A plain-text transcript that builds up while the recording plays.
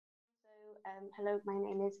Hello, my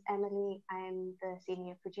name is Emily. I'm the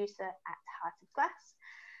senior producer at Heart of Glass.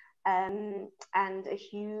 And a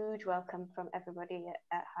huge welcome from everybody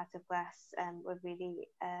at Heart of Glass. We're really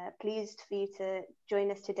pleased for you to join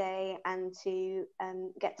us today and to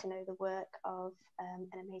get to know the work of an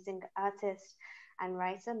amazing artist and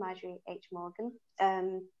writer, Marjorie H Morgan.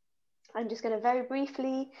 I'm just going to very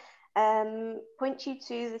briefly point you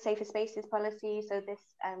to the Safer Spaces policy. So this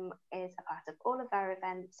is a part of all of our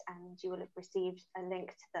events, and you will have received a link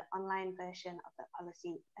to the online version of that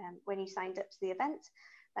policy when you signed up to the event.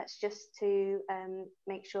 That's just to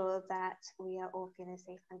make sure that we are all feeling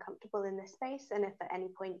safe and comfortable in this space. And if at any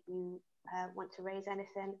point you want to raise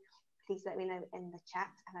anything, please let me know in the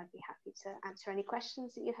chat, and I'd be happy to answer any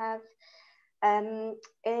questions that you have.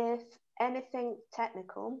 If anything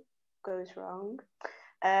technical goes wrong,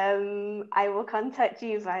 I will contact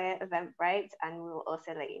you via Eventbrite, and we'll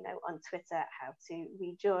also let you know on Twitter how to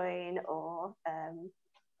rejoin or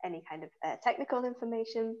any kind of technical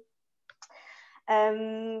information.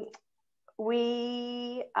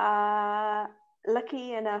 We are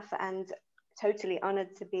lucky enough and totally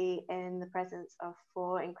honoured to be in the presence of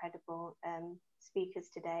 4 incredible speakers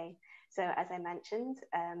today. So as I mentioned,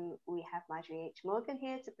 we have Marjorie H Morgan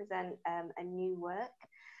here to present a new work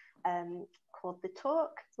called The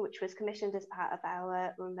Talk, which was commissioned as part of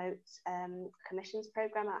our remote commissions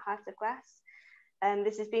programme at Heart of Glass.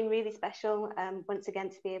 This has been really special, once again,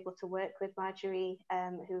 to be able to work with Marjorie,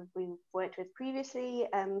 who we've worked with previously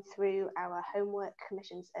through our homework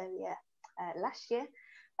commissions earlier last year,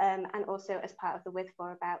 and also as part of the With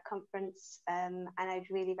For About conference. And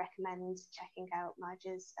I'd really recommend checking out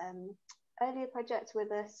Marge's earlier projects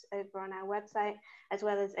with us over on our website, as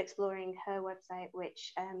well as exploring her website,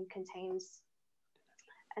 which contains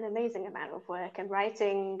an amazing amount of work and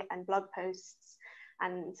writing and blog posts,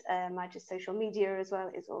 and Marge's social media as well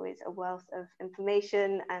is always a wealth of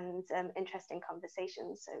information and interesting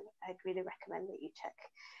conversations. So I'd really recommend that you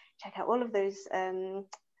check out all of those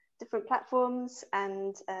different platforms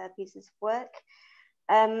and pieces of work.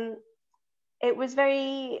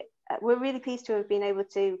 We're really pleased to have been able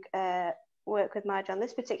to work with Marge on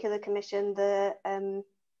this particular commission. The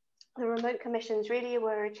remote commissions really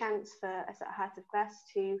were a chance for us at Heart of Glass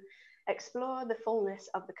to explore the fullness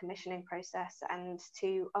of the commissioning process and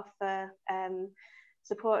to offer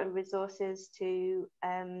support and resources to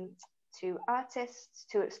artists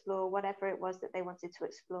to explore whatever it was that they wanted to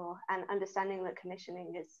explore, and understanding that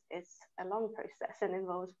commissioning is a long process and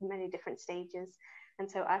involves many different stages. And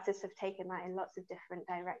so artists have taken that in lots of different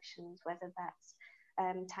directions, whether that's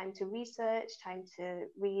time to research, time to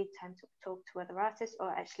read, time to talk to other artists, or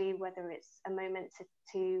actually whether it's a moment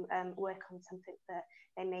to work on something that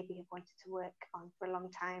they maybe have wanted to work on for a long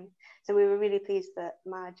time. So we were really pleased that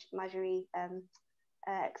Marjorie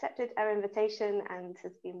accepted our invitation and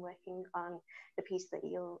has been working on the piece that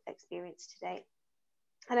you'll experience today.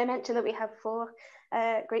 And I mentioned that we have 4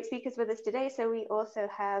 great speakers with us today. So we also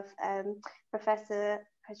have Professor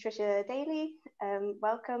Patricia Daley,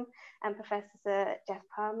 welcome, and Professor Geoff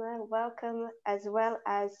Palmer, welcome, as well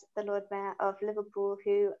as the Lord Mayor of Liverpool,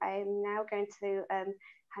 who I am now going to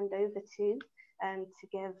hand over to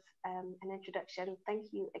give an introduction.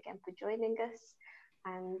 Thank you again for joining us,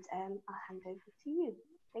 and I'll hand over to you.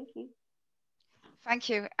 Thank you. Thank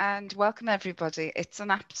you, and welcome everybody. It's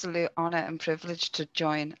an absolute honour and privilege to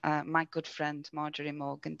join my good friend Marjorie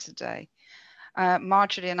Morgan today.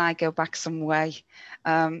 Marjorie and I go back some way.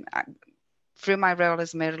 Through my role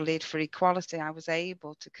as Mayoral Lead for Equality, I was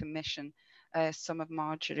able to commission some of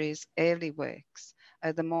Marjorie's early works,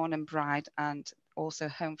 The Morning Bride and also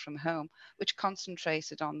Home from Home, which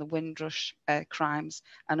concentrated on the Windrush crimes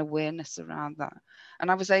and awareness around that.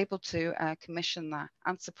 And I was able to commission that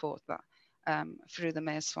and support that through the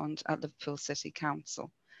Mayor's Fund at Liverpool City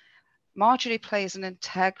Council. Marjorie plays an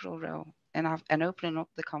integral role in opening up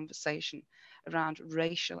the conversation around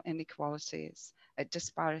racial inequalities,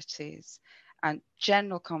 disparities, and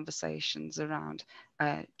general conversations around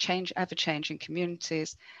ever-changing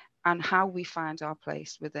communities and how we find our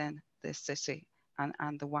place within this city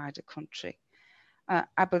and the wider country.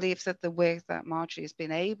 I believe that the work that Marjorie has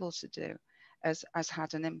been able to do has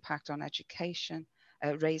had an impact on education,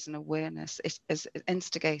 raising awareness. It's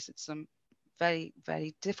instigated some very,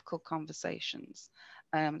 very difficult conversations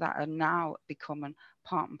that are now becoming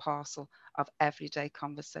part and parcel of everyday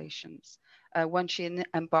conversations. When she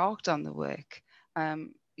embarked on the work,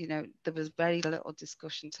 there was very little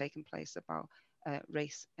discussion taking place about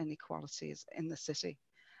race inequalities in the city.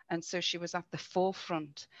 And so she was at the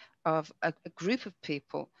forefront of a group of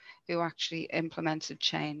people who actually implemented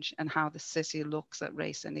change and how the city looks at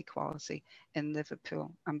race inequality in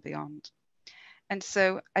Liverpool and beyond. And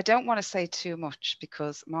so I don't want to say too much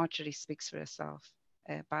because Marjorie speaks for herself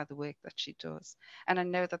by the work that she does. And I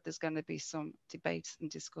know that there's going to be some debate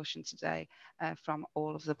and discussion today from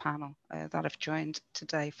all of the panel that have joined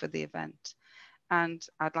today for the event. And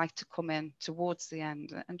I'd like to come in towards the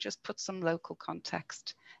end and just put some local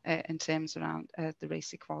context in terms around the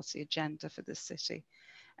race equality agenda for the city.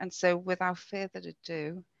 And so without further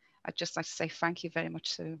ado, I'd just like to say thank you very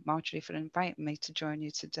much to Marjorie for inviting me to join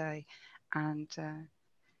you today, and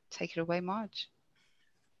take it away, Marge.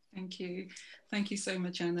 Thank you. Thank you so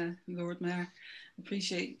much, Anna, Lord Mayor.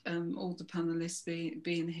 Appreciate all the panellists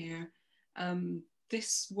being here.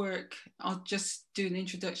 This work, I'll just do an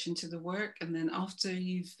introduction to the work, and then after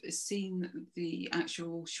you've seen the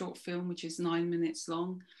actual short film, which is 9 minutes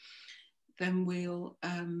long, then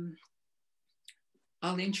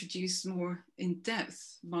I'll introduce more in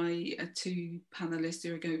depth my two panellists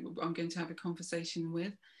who I'm going to have a conversation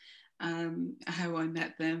with, how I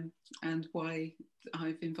met them and why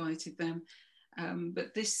I've invited them.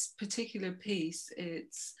 But this particular piece,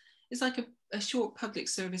 it's like a short public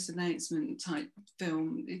service announcement type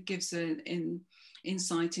film. It gives an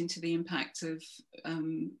insight into the impact of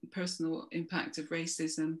personal impact of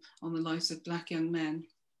racism on the lives of Black young men.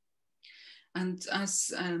 And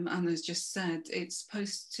as Anna's just said, it's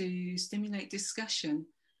supposed to stimulate discussion,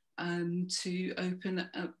 to open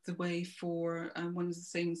up the way for one of the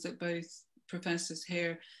things that both professors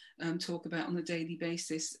here talk about on a daily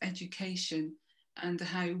basis, education, and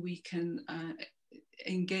how we can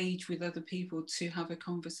engage with other people to have a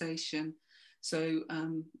conversation. So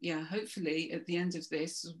yeah, hopefully at the end of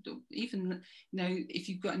this, even if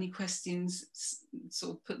you've got any questions,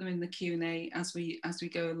 sort of put them in the Q&A as we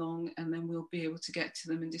go along, and then we'll be able to get to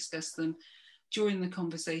them and discuss them during the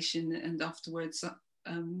conversation and afterwards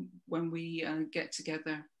when we get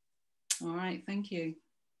together. All right, thank you.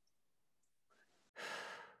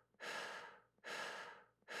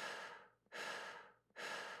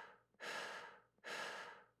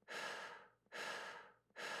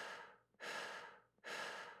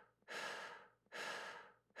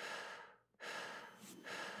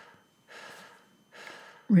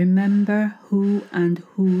 Remember who and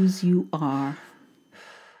whose you are.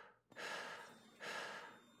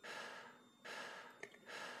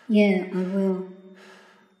 Yeah, I will.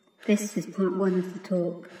 This is part 1 of the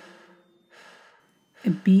talk.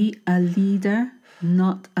 Be a leader,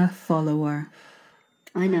 not a follower.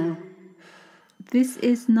 I know. This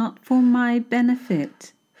is not for my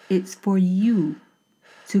benefit. It's for you,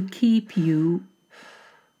 to keep you.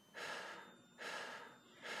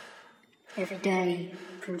 Every day,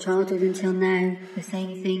 from childhood until now, the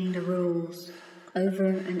same thing, the rules, over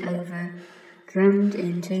and over, drummed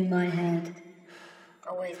into my head,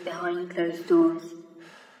 always behind closed doors.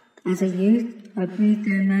 As a youth, I breathed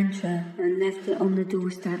their mantra and left it on the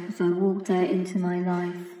doorstep as I walked out into my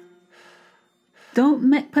life. Don't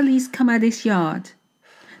make police come out this yard.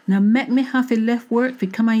 Now make me have it left work to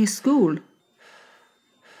come out of school.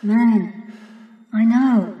 Man, I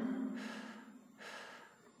know.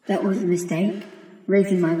 That was a mistake.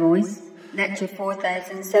 Raising my voice. Lecture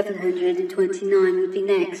 4729 would be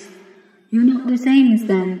next. You're not the same as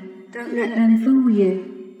them. Don't let them fool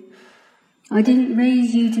you. I didn't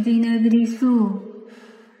raise you to be nobody's fool.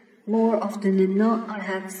 More often than not, I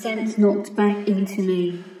have sense knocked back into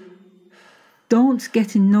me. Don't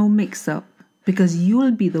get in no mix-up, because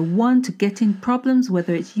you'll be the one to get in problems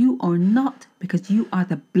whether it's you or not, because you are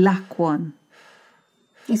the black one.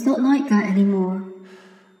 It's not like that anymore.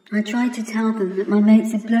 I tried to tell them that my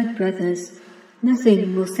mates are blood brothers.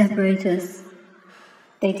 Nothing will separate us.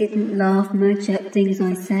 They didn't laugh much at things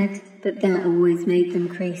I said, but that always made them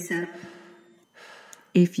crease up.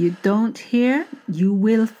 If you don't hear, you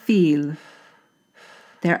will feel.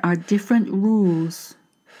 There are different rules.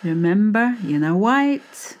 Remember, you're not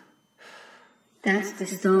white. That's the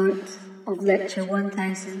start of lecture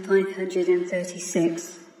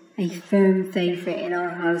 1536, a firm favourite in our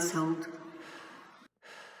household.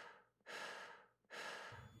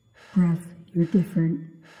 Bruv, you're different.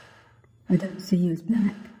 I don't see you as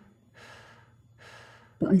black.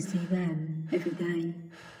 But I see them every day,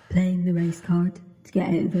 playing the race card to get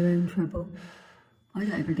out of their own trouble. I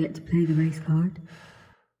don't ever get to play the race card.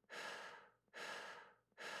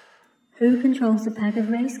 Who controls the pack of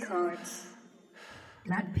race cards?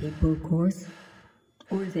 Black people, of course.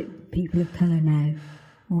 Or is it people of colour now?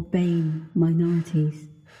 Or BAME minorities?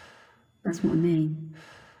 That's what I mean.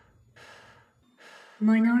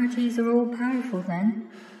 Minorities are all powerful then?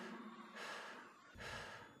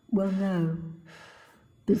 Well, no.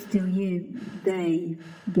 But still they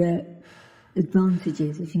get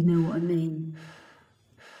advantages, if you know what I mean.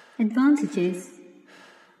 Advantages?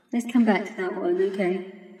 let's come back to that one,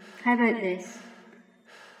 okay? How about this?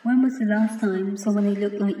 When was the last time someone who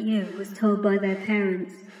looked like you was told by their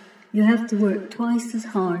parents, you have to work twice as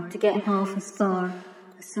hard to get half as far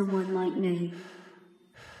as someone like me?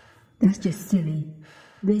 That's just silly.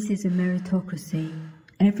 This is a meritocracy.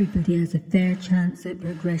 Everybody has a fair chance at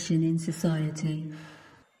progression in society.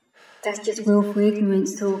 That's just willful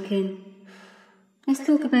ignorance talking. Let's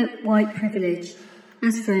talk about white privilege,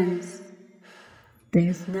 as friends.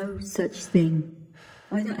 There's no such thing.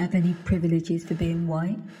 I don't have any privileges for being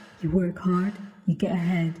white. You work hard, you get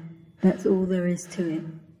ahead. That's all there is to it.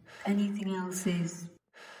 Anything else is...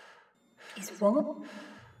 Is what?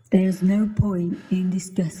 There's no point in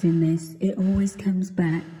discussing this. It always comes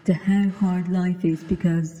back to how hard life is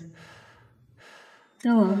because...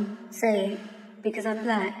 Go on, say it. Because I'm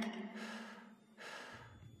black.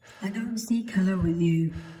 I don't see colour with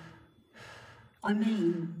you. I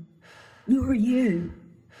mean, you're you.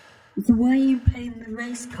 So why are you playing the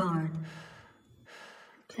race card?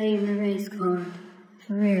 Playing the race card,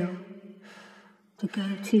 for real. The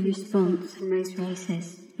go-to response for most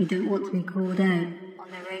racists who don't want to be called out on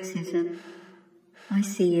their racism. I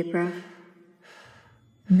see you, bruv.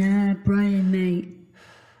 Nah, Brian, mate.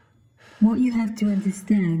 What you have to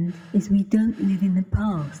understand is we don't live in the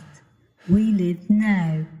past. We live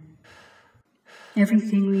now.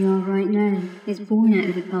 Everything we are right now is born out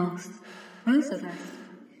of the past. Both of us.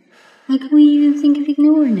 How can we even think of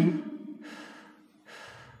ignoring it?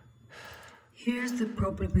 Here's the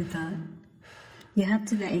problem with that. You have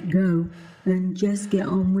to let it go and just get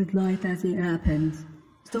on with life as it happens.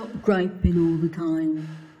 Stop griping all the time.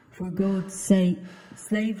 For God's sake,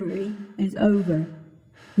 slavery is over.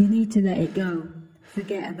 You need to let it go.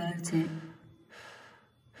 Forget about it.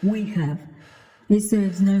 We have. It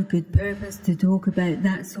serves no good purpose to talk about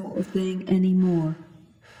that sort of thing anymore.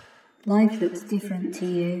 Life looks different to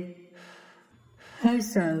you. How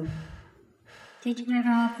so? Did you ever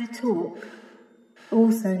have the talk?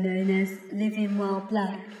 Also known as living while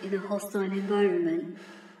black in a hostile environment?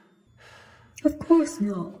 Of course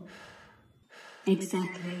not.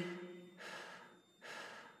 Exactly.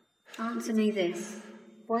 Answer me this.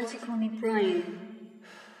 Why do you call me Brian?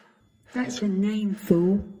 That's your name,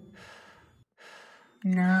 fool.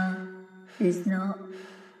 No, it's not.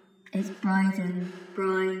 It's Bryden.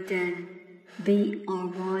 Bryden. B-R-Y-D-E-N.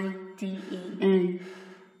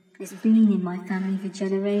 It's been in my family for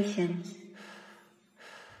generations.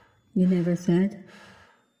 You never said?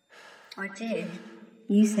 I did.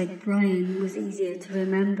 You said Brian was easier to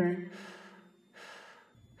remember.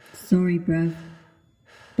 Sorry, bruv.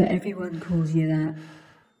 But everyone calls you that.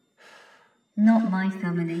 Not my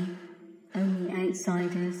family. Only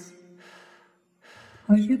outsiders.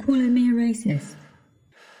 Are you calling me a racist?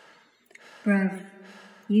 Bruv,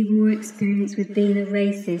 you've more experience with being a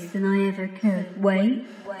racist than I ever could. Wait.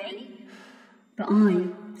 But I,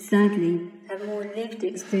 sadly, have more lived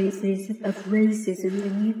experiences of racism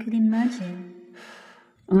than you could imagine.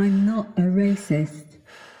 I'm not a racist.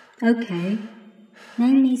 Okay,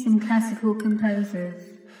 name me some classical composers.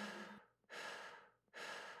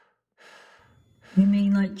 You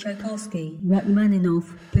mean like Tchaikovsky,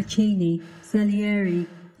 Rachmaninoff, Puccini, Salieri,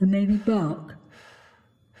 and maybe Bach?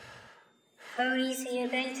 How easy are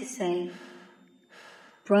they to say?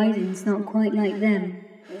 Bryden's not quite like them,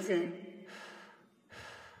 is it?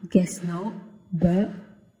 Guess not, but...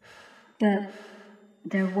 But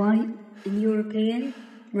they're white and European,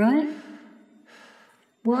 right?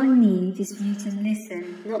 What I need is for you to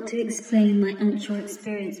listen, not to explain my actual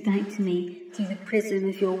experience back to me through the prism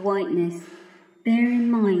of your whiteness. Bear in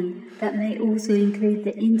mind that may also include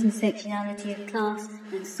the intersectionality of class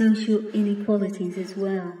and social inequalities as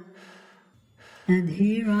well. And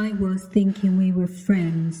here I was thinking we were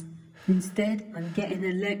friends. Instead, I'm getting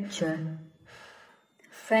a lecture.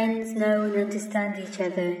 Friends know and understand each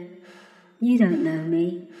other. You don't know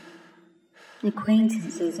me.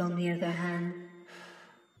 Acquaintances, on the other hand.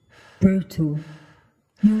 Brutal.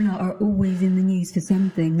 You lot are always in the news for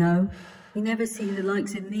something, no? You never see the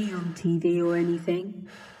likes of me on TV or anything.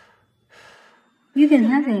 You can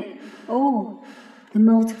have it. Oh, the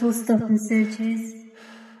multiple stop and searches.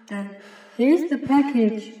 The "here's the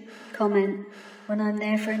package" comment when I'm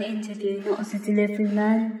there for an interview, not as a delivery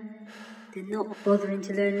man. They're not bothering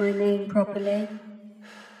to learn my name properly.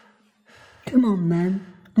 Come on, man.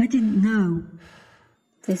 I didn't know.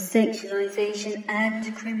 The sexualization and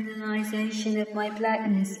criminalization of my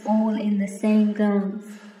blackness all in the same glance.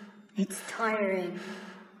 It's tiring.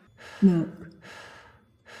 Look,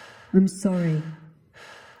 I'm sorry.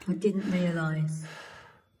 I didn't realise.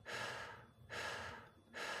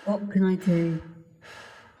 What can I do?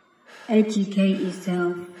 Educate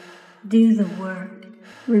yourself. Do the work.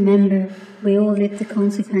 Remember, we all live the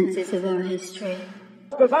consequences of our history.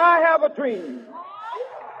 Because I have a dream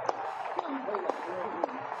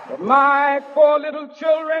that my 4 little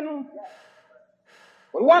children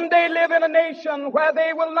will one day live in a nation where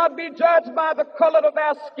they will not be judged by the color of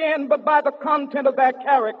their skin, but by the content of their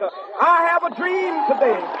character. I have a dream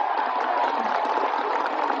today.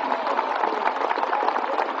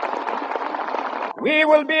 We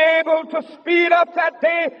will be able to speed up that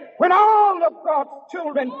day when all of God's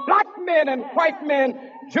children, black men and white men,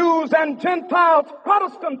 Jews and Gentiles,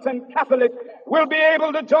 Protestants and Catholics, will be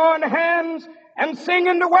able to join hands and sing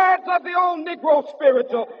in the words of the old Negro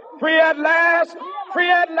spiritual, free at last,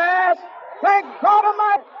 free at last. Thank God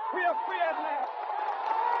Almighty, we are free at last.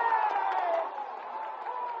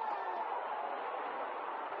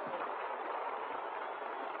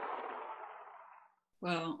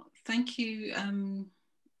 Well, thank you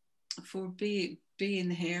for being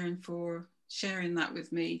here and for sharing that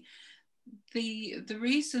with me. The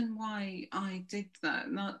reason why I did that,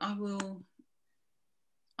 and I'll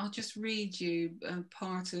just read you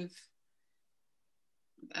part of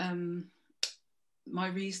my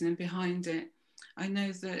reasoning behind it. I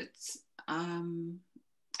know that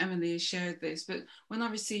Emily has shared this, but when I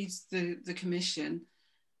received the commission,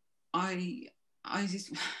 I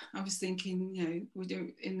was thinking, you know, we're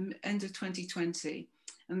doing in the end of 2020,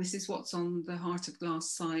 and this is what's on the Heart of Glass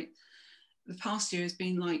site. The past year has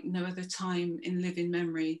been like no other time in living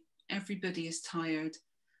memory. Everybody is tired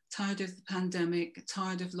of the pandemic,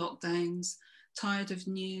 tired of lockdowns, tired of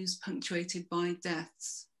news punctuated by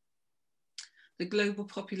deaths. The global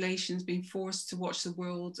population has been forced to watch the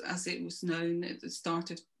world as it was known at the start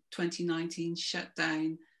of 2019 shut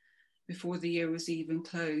down before the year was even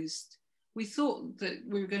closed. We thought that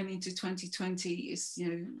we were going into 2020 is, you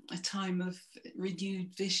know, a time of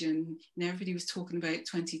renewed vision. You know, everybody was talking about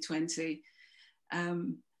 2020,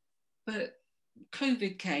 but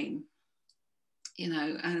COVID came, you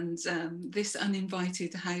know, and this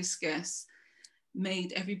uninvited house guest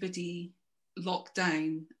made everybody lock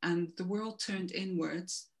down, and the world turned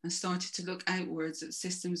inwards and started to look outwards at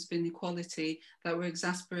systems of inequality that were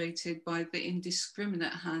exacerbated by the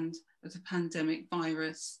indiscriminate hand of the pandemic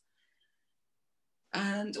virus.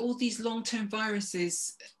 And all these long-term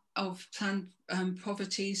viruses of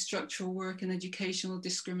poverty, structural work and educational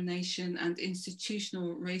discrimination and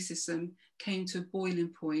institutional racism came to a boiling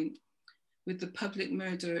point with the public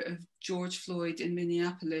murder of George Floyd in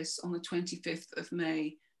Minneapolis on the 25th of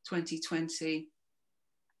May, 2020.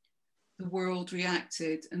 The world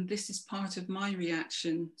reacted, and this is part of my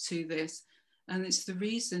reaction to this. And it's the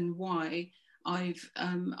reason why I've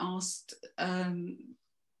asked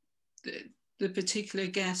the particular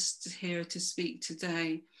guest here to speak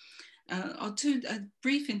today. I'll do a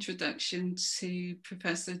brief introduction to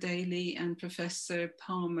Professor Daley and Professor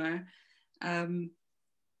Palmer, and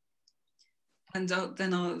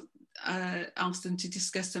then I'll ask them to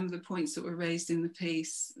discuss some of the points that were raised in the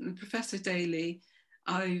piece. And Professor Daley,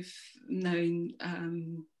 I've known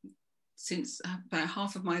since about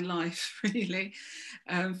half of my life, really.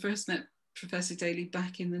 First met Professor Daley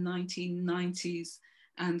back in the 1990s,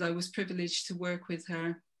 and I was privileged to work with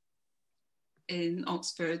her in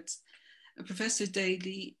Oxford. Professor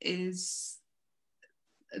Daley is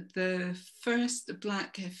the first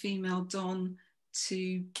Black female Don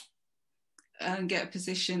to get a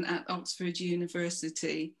position at Oxford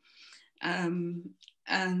University.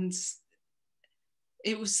 And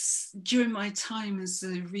it was during my time as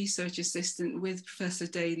a research assistant with Professor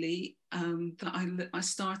Daley that I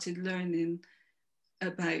started learning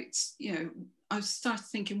about, you know, I started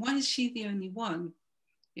thinking, why is she the only one?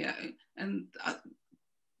 Yeah, and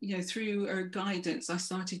you know, through her guidance, I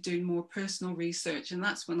started doing more personal research, and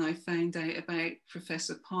that's when I found out about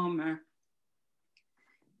Professor Palmer.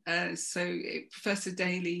 So Professor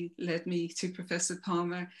Daley led me to Professor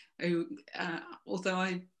Palmer, who, although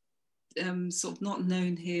I sort of not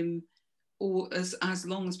known him as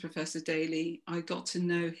long as Professor Daley, I got to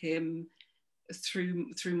know him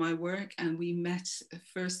through my work, and we met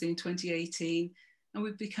first in 2018, and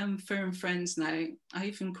we've become firm friends now. I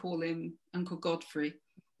even call him Uncle Godfrey,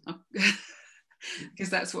 because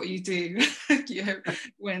that's what you do you know,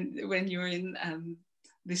 when you're in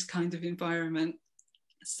this kind of environment.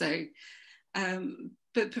 So,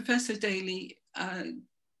 but Professor Daley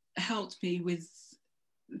helped me with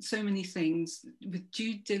so many things, with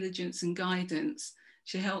due diligence and guidance.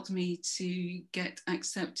 She helped me to get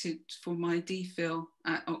accepted for my DPhil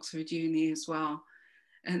at Oxford Uni as well.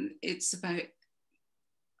 And it's about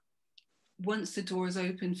once the door is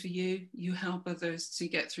open for you, you help others to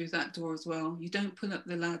get through that door as well. You don't pull up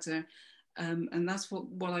the ladder. And that's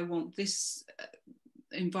what I want this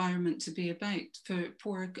environment to be about,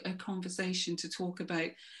 for a conversation, to talk about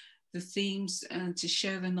the themes and to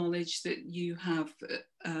share the knowledge that you have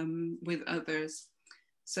with others.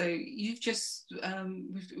 So you've just,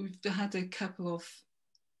 we've had a couple of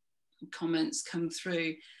comments come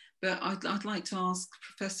through, but I'd like to ask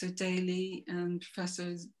Professor Daley and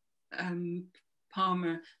Professor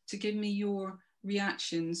Palmer to give me your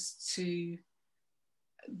reactions to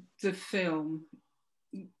the film.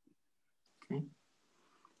 Okay.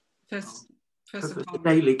 Professor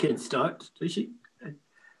Daley can start, does she?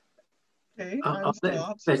 Okay, I'll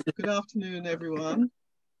start. Good afternoon, everyone.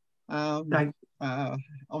 Obviously,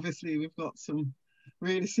 we've got some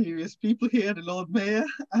really serious people here, the Lord Mayor,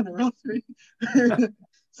 Anna Rothery.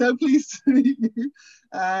 So pleased to meet you.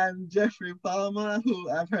 And Geoffrey Palmer, who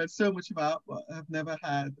I've heard so much about, but I've never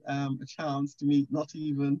had a chance to meet, not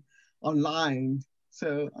even online.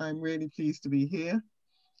 So I'm really pleased to be here.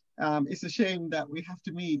 It's a shame that we have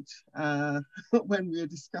to meet when we're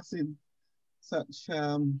discussing such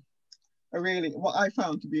what I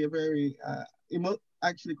found to be a very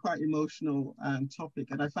actually quite emotional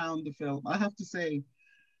topic. And I found the film, I have to say,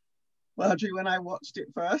 Marjorie, when I watched it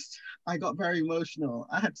first, I got very emotional.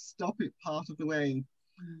 I had to stop it part of the way.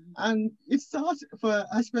 And it started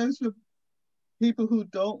I suppose, for people who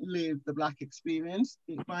don't live the Black experience,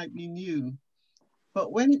 it might be new.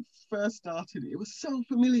 But when it first started, it was so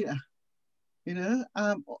familiar, you know.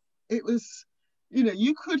 It was, you know,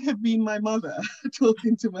 you could have been my mother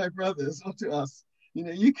talking to my brothers or to us, you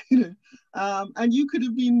know, you could have, and you could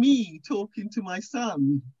have been me talking to my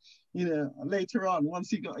son, you know, later on, once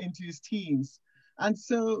he got into his teens. And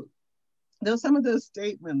so there are some of those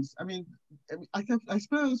statements. I mean, I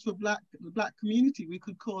suppose for the Black community, we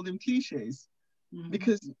could call them cliches,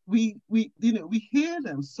 because we you know, we hear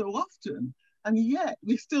them so often, and yet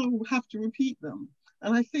we still have to repeat them.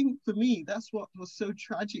 And I think for me, that's what was so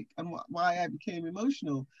tragic and why I became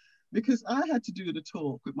emotional, because I had to do the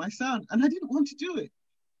talk with my son and I didn't want to do it,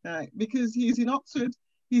 because he's in Oxford.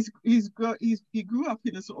 He grew up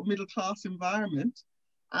in a sort of middle-class environment,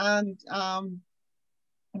 and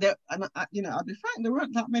you know, I'll be frank, there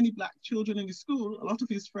weren't that many Black children in his school. A lot of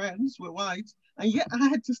his friends were white, and yet I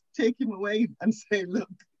had to take him away and say, look,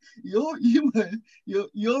 your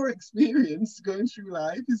experience going through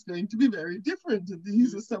life is going to be very different, and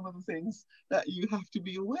these are some of the things that you have to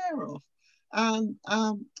be aware of. And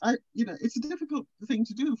you know, it's a difficult thing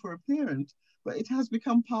to do for a parent, but it has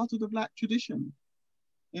become part of the Black tradition,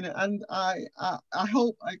 you know. And I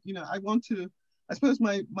hope, you know, I want to, I suppose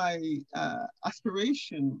my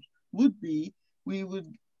aspiration would be,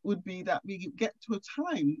 would be that we get to a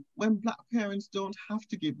time when Black parents don't have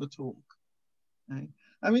to give the talk. Right?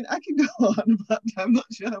 I mean, I can go on, but I'm not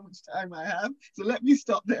sure how much time I have. So let me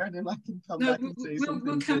stop there, and then I can come back and say something.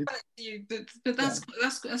 We'll come back to you, but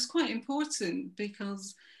that's quite important,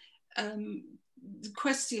 because the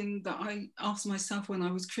question that I asked myself when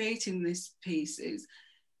I was creating this piece is,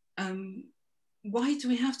 why do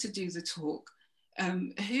we have to do the talk?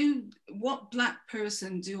 What Black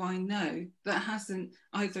person do I know that hasn't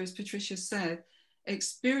either, as Patricia said,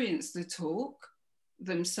 experienced the talk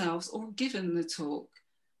themselves or given the talk?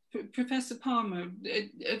 Professor Palmer,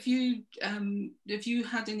 have you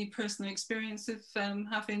had any personal experience of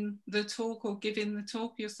having the talk or giving the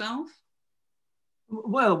talk yourself?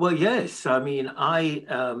 Well, yes. I mean,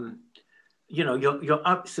 you know, you're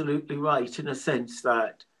absolutely right in a sense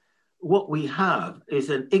that what we have is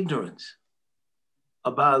an ignorance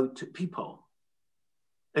about people.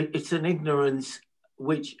 It's an ignorance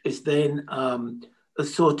which is then a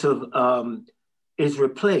sort of is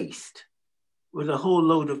replaced with a whole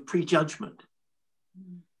load of prejudgment,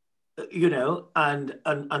 you know, and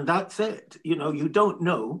that's it. You know, you don't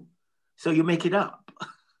know, so you make it up,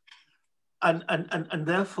 and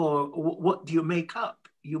therefore, what do you make up?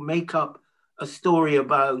 You make up a story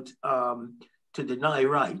about to deny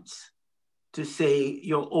rights, to say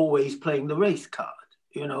you're always playing the race card,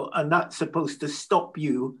 you know, and that's supposed to stop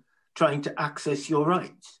you trying to access your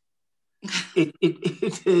rights. It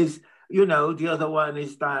is, you know, the other one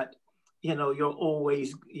is that, you know, you're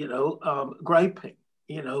always, you know, griping,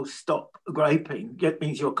 you know, stop griping. That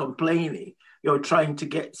means you're complaining. You're trying to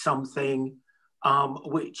get something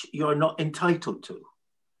which you're not entitled to.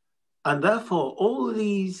 And therefore, all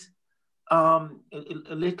these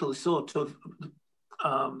little sort of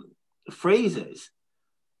phrases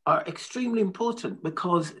are extremely important,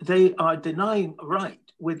 because they are denying right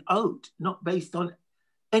not based on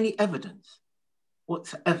any evidence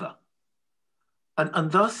whatsoever.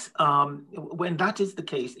 And thus, when that is the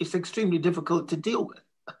case, it's extremely difficult to deal with.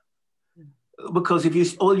 Because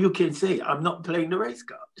if all you can say, I'm not playing the race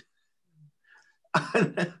card.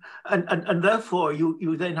 and therefore,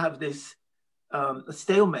 you then have this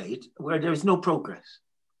stalemate where there is no progress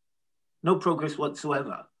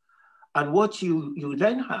whatsoever. And what you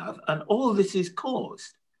then have, and all this is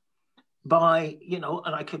caused by, and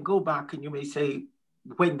I can go back and you may say,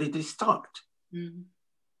 when did this start? Mm-hmm.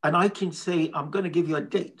 And I can say, I'm going to give you a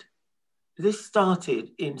date. This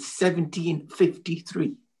started in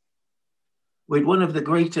 1753 with one of the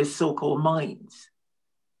greatest so-called minds,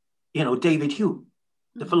 David Hume,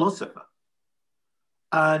 the philosopher.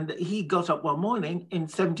 And he got up one morning in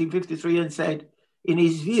 1753 and said, in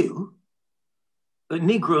his view,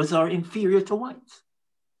 Negroes are inferior to whites.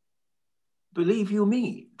 Believe you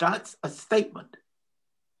me, that's a statement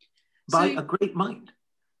by a great mind.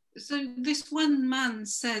 So this one man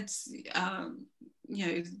said,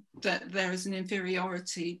 that there is an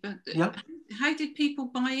inferiority, but yeah. How did people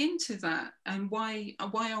buy into that? And why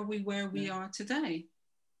are we where we are today?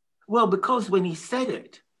 Well, because when he said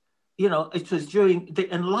it, it was during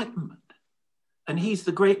the Enlightenment, and he's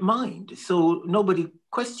the great mind. So nobody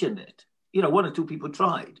questioned it. One or two people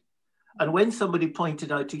tried. And when somebody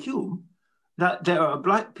pointed out to Hume that there are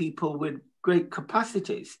black people with great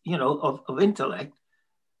capacities, of intellect,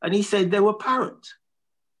 and he said they were parrots.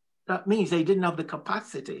 That means they didn't have the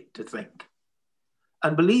capacity to think.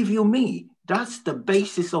 And believe you me, that's the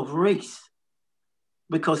basis of race.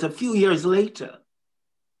 Because a few years later,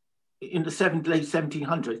 in the late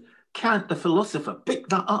 1700s, Kant, the philosopher, picked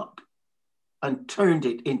that up and turned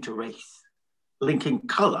it into race, linking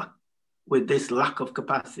color with this lack of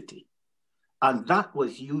capacity. And that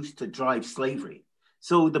was used to drive slavery.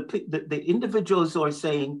 So the individuals who are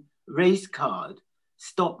saying, race card,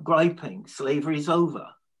 stop griping, slavery is over.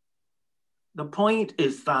 The point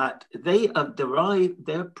is that they have derived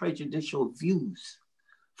their prejudicial views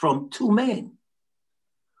from two men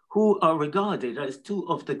who are regarded as two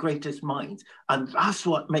of the greatest minds. And that's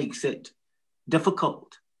what makes it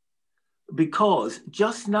difficult. Because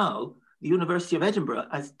just now, the University of Edinburgh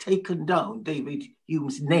has taken down David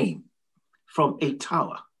Hume's name from a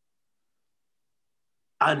tower.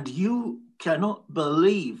 And you cannot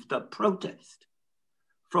believe the protest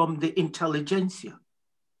from the intelligentsia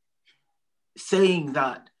saying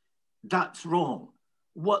that that's wrong.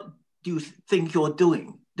 What do you think you're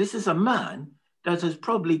doing? This is a man that has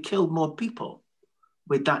probably killed more people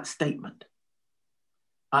with that statement.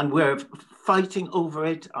 And we're fighting over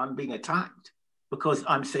it. I'm being attacked because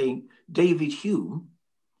I'm saying David Hume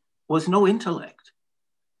was no intellect.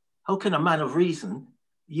 How can a man of reason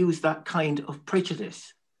use that kind of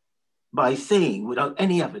prejudice by saying without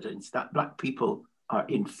any evidence that black people are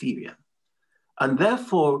inferior? And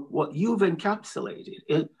therefore, what you've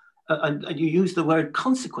encapsulated, and you use the word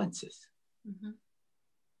consequences. Mm-hmm.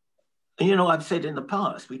 And I've said in the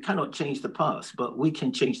past, we cannot change the past, but we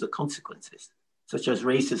can change the consequences, such as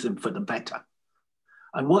racism for the better.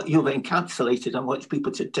 And what you've encapsulated and what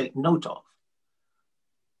people should take note of,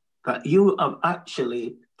 that you are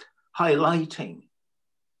actually highlighting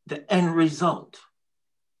the end result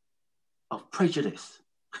of prejudice.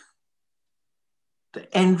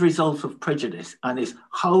 The end result of prejudice, and is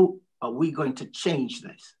how are we going to change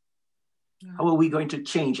this? Yeah. How are we going to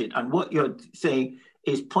change it? And what you're saying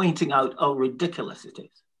is pointing out how ridiculous it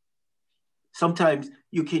is. Sometimes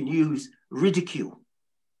you can use ridicule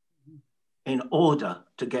in order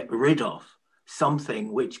to get rid of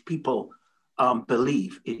something which people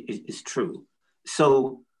believe is true.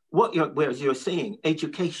 So whereas you're saying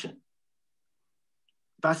education,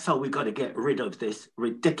 that's how we got to get rid of this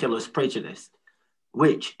ridiculous prejudice,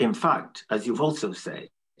 which in fact, as you've also said,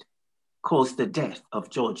 caused the death of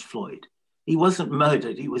George Floyd. He wasn't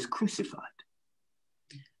murdered, he was crucified.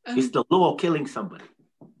 It's the law killing somebody.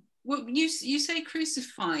 Well, you say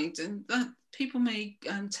crucified, and that people may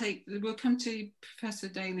take, we'll come to Professor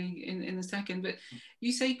Daley in a second, but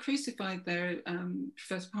you say crucified there,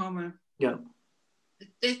 Professor Palmer. Yeah.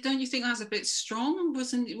 Don't you think that's a bit strong?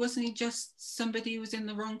 Wasn't he just somebody who was in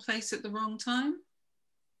the wrong place at the wrong time?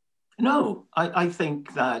 No, I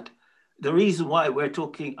think that the reason why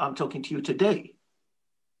I'm talking to you today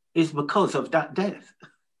is because of that death.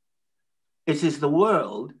 It is the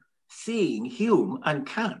world seeing Hume and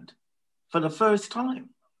Kant for the first time,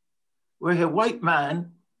 where a white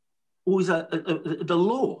man who was the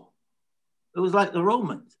law. It was like the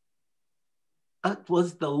Romans. That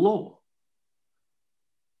was the law.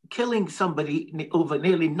 Killing somebody over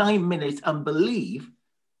nearly 9 minutes and believe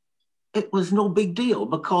it was no big deal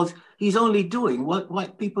because he's only doing what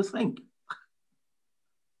white people think.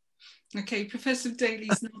 Okay, Professor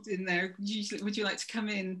Daley's not in there. Would you like to come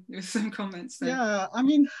in with some comments there? Yeah, I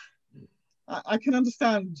mean, I can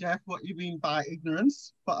understand, Geoff, what you mean by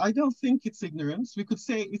ignorance, but I don't think it's ignorance. We could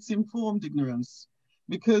say it's informed ignorance,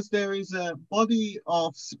 because there is a body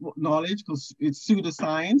of knowledge, because it's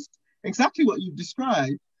pseudoscience, exactly what you've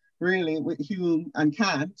described, really, with Hume and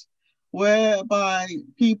Kant, whereby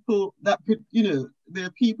people that, you know, there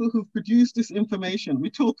are people who've produced this information. We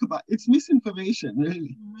talk about, it's misinformation,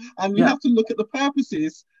 really. And we have to look at the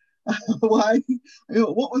purposes. Why, you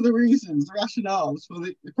know, what were the reasons, the rationales for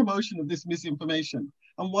the promotion of this misinformation,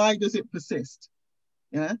 and why does it persist?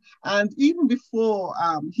 Yeah, and even before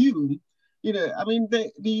Hume, you know, I mean,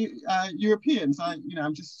 the Europeans.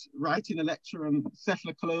 I'm just writing a lecture on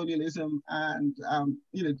settler colonialism, and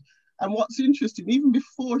you know, and what's interesting, even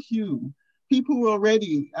before Hume, people were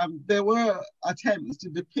already there were attempts to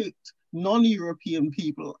depict non-European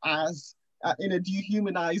people as in a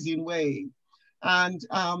dehumanizing way. And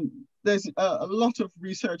there's a lot of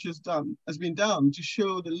research has been done to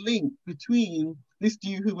show the link between this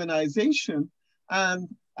dehumanization and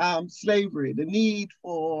slavery, the need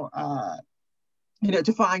for, you know,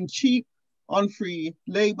 to find cheap, unfree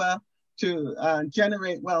labor to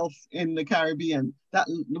generate wealth in the Caribbean. That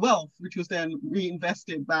wealth, which was then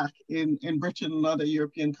reinvested back in Britain and other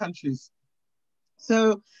European countries.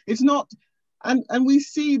 So it's not. And we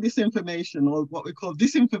see this information, or what we call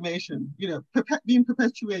disinformation, you know, being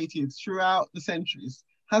perpetuated throughout the centuries,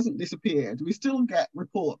 hasn't disappeared. We still get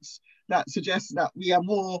reports that suggest that we are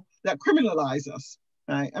more, that criminalize us,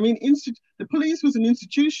 right? I mean, the police was an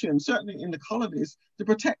institution, certainly in the colonies, to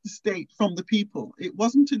protect the state from the people. It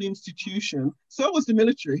wasn't an institution, so was the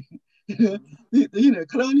military. You know,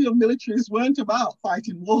 colonial militaries weren't about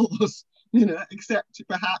fighting wars. You know, except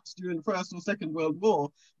perhaps during the First or Second World War.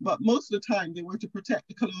 But most of the time, they were to protect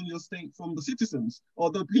the colonial state from the citizens,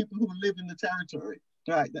 or the people who live in the territory,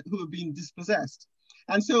 right, who have been dispossessed.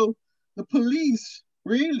 And so the police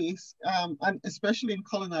really, and especially in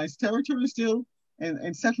colonized territory still,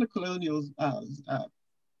 in settler colonial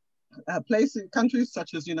places, countries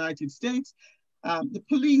such as the United States, the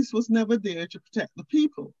police was never there to protect the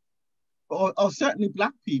people, or certainly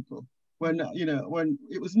Black people. When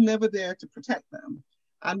it was never there to protect them.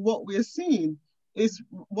 And what we're seeing is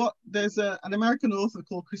there's an American author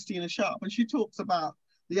called Christina Sharp, and she talks about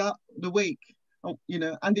the wake, you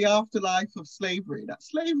know, and the afterlife of slavery, that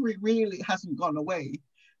slavery really hasn't gone away.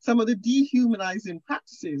 Some of the dehumanizing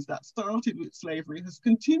practices that started with slavery has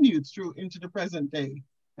continued through into the present day,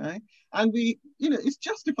 right? And it's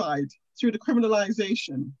justified through the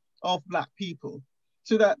criminalization of Black people.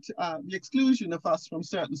 So that the exclusion of us from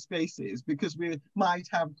certain spaces because we might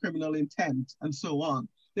have criminal intent and so on.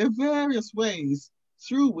 There are various ways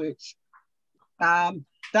through which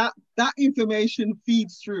that information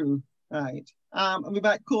feeds through, right? And we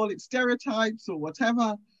might call it stereotypes or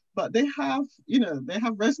whatever, but they have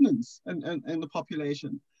resonance in the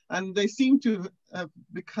population, and they seem to have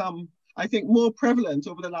become, I think, more prevalent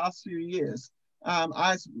over the last few years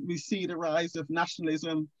as we see the rise of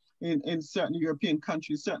nationalism in certain European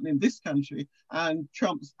countries, certainly in this country, and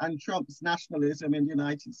Trump's nationalism in the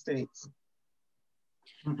United States.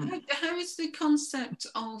 How is the concept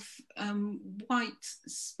of white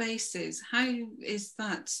spaces? How does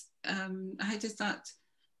that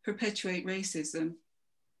perpetuate racism?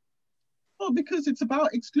 Well, because it's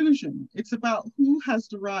about exclusion. It's about who has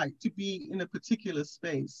the right to be in a particular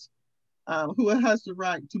space, who has the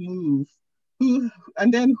right to move,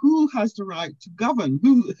 and then who has the right to govern,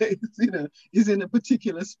 who is in a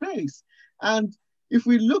particular space. And if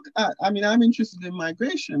we look at, I'm interested in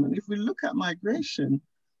migration, and if we look at migration,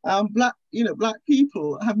 Black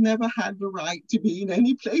people have never had the right to be in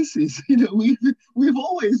any places. We've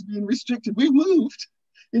always been restricted. We've moved,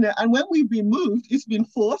 and when we've been moved, it's been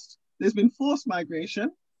forced. There's been forced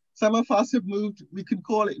migration. Some of us have moved, we can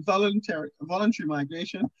call it voluntary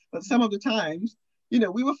migration, but some of the times,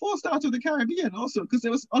 we were forced out of the Caribbean also because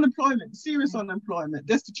there was unemployment, serious unemployment,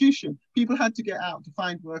 destitution. People had to get out to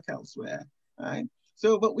find work elsewhere, right?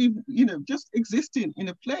 So, but we've, just existing in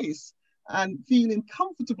a place and feeling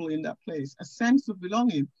comfortable in that place, a sense of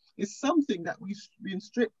belonging, is something that we've been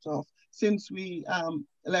stripped of since we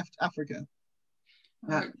left Africa.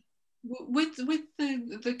 With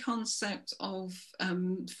the concept of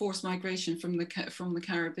forced migration from the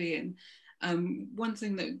Caribbean, one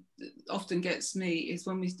thing that often gets me is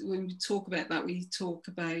when we talk about that, we talk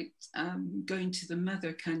about going to the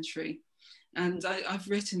mother country. And I've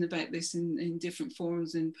written about this in different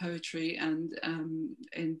forms in poetry and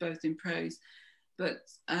in prose. But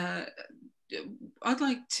I'd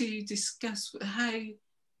like to discuss how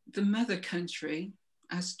the mother country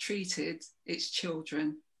has treated its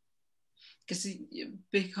children?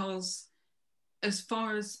 Because as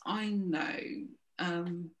far as I know,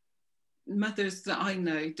 mothers that I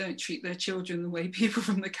know don't treat their children the way people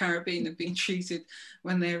from the Caribbean have been treated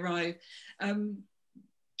when they arrive.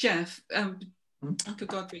 Geoff, Uncle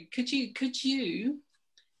Godfrey, could you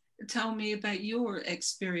tell me about your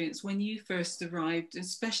experience when you first arrived,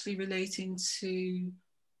 especially relating to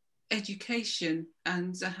education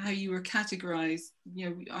and how you were categorized?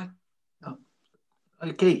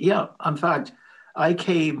 Okay, yeah. In fact, I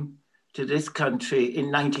came to this country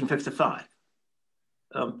in 1955,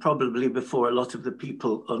 probably before a lot of the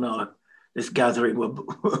people on this gathering were,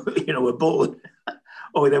 were born,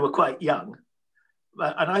 or they were quite young.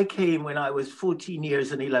 And I came when I was 14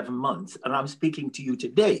 years and 11 months, and I'm speaking to you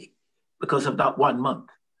today because of that 1 month,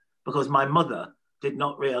 because my mother did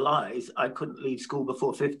not realize I couldn't leave school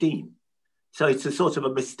before 15. So it's a sort of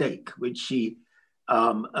a mistake, which she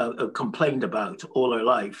complained about all her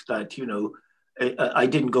life, that, I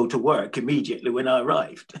didn't go to work immediately when I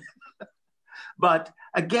arrived. But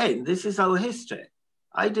again, this is our history.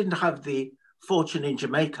 I didn't have the fortune in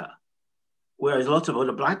Jamaica, whereas a lot of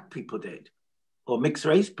other Black people did, or mixed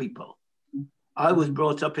race people. I was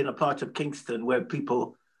brought up in a part of Kingston where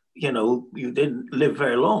people, you didn't live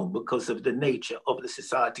very long because of the nature of the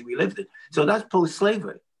society we lived in. So that's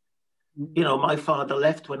post-slavery. My father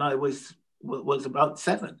left when I was about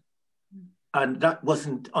 7, and that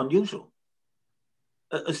wasn't unusual.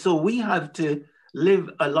 So we have to live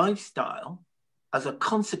a lifestyle as a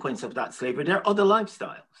consequence of that slavery. There are other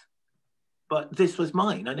lifestyles, but this was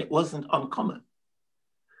mine, and it wasn't uncommon.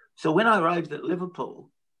 So when I arrived at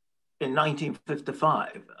Liverpool in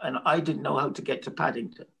 1955, and I didn't know how to get to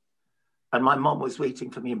Paddington, and my mom was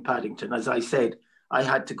waiting for me in Paddington. As I said, I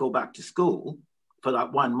had to go back to school for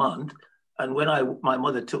that 1 month. And when my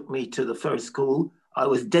mother took me to the first school, I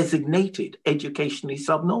was designated educationally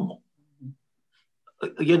subnormal,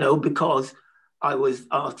 because I was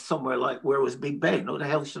asked somewhere like, where was Big Ben? What the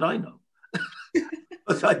hell should I know?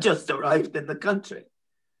 Because I just arrived in the country.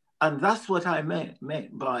 And that's what I meant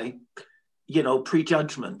by,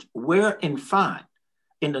 prejudgment, where in fact,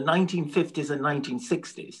 in the 1950s and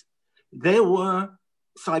 1960s, there were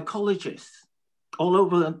psychologists all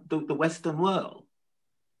over the Western world.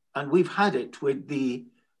 And we've had it with the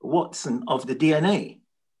Watson of the DNA.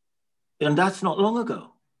 And that's not long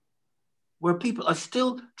ago, where people are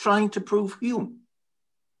still trying to prove Hume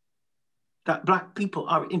that Black people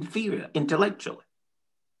are inferior intellectually.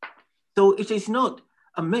 So it is not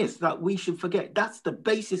a myth that we should forget. That's the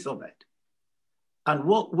basis of it. And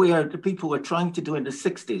what the people were trying to do in the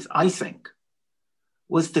 60s, I think,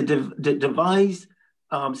 was to devise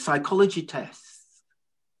psychology tests,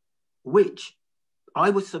 which I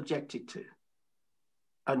was subjected to,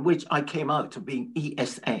 and which I came out of being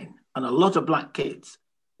ESN. And a lot of Black kids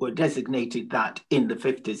were designated that in the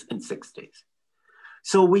 50s and 60s.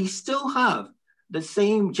 So we still have the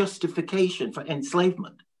same justification for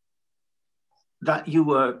enslavement, that you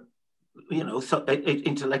were,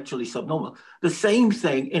 intellectually subnormal. The same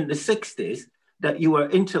thing in the 60s, that you were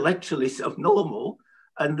intellectually subnormal,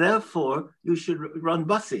 and therefore you should run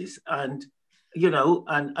buses and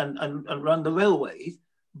run the railways.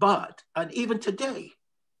 And even today,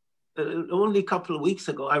 only a couple of weeks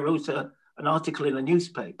ago, I wrote an article in a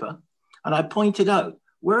newspaper, and I pointed out,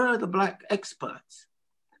 where are the Black experts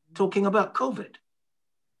talking about COVID?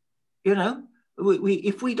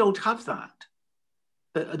 If we don't have that,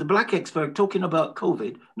 the Black expert talking about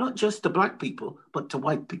COVID, not just to Black people, but to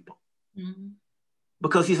white people,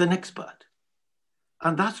 because he's an expert.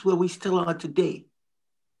 And that's where we still are today,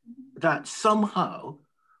 that somehow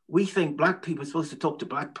we think Black people are supposed to talk to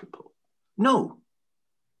Black people. No,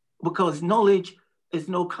 because knowledge is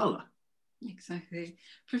no color. Exactly.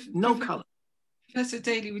 No color. Professor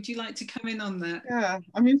Daley, would you like to come in on that? Yeah,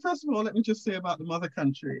 first of all, let me just say about the mother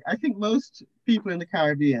country. I think most people in the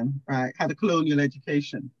Caribbean, right, had a colonial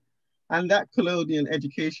education. And that colonial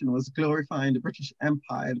education was glorifying the British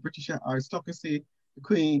Empire, the British aristocracy, the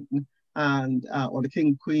Queen, and or the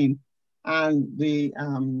King, Queen, and the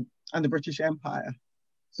British Empire.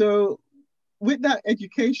 So with that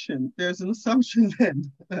education, there's an assumption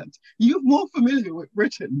then that you're more familiar with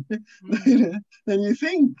Britain than you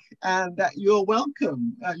think, and that you're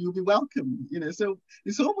welcome, you'll be welcome. So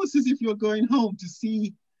it's almost as if you're going home to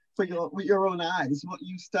see with your own eyes what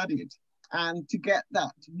you studied, and to get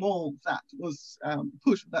that mold that was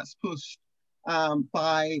pushed through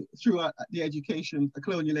the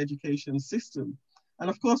colonial education system. And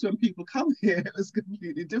of course, when people come here, it was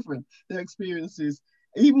completely different. Their experiences,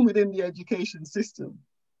 even within the education system,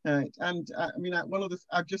 right? And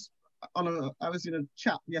I've just I was in a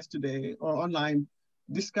chat yesterday or online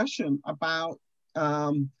discussion about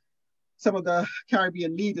some of the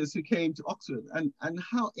Caribbean leaders who came to Oxford and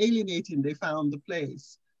how alienating they found the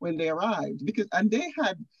place when they arrived, and they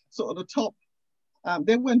had sort of the top,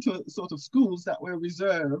 they went to sort of schools that were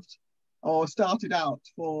reserved or started out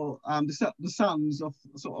for the sons of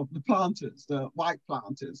sort of the planters, the white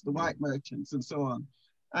merchants and so on.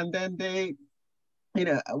 And then they,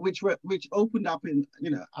 which opened up in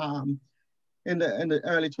the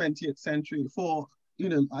early 20th century for,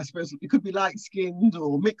 I suppose it could be light-skinned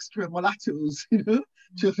or mixture of mulattoes,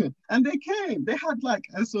 children. And they had like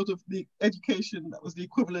a sort of the education that was the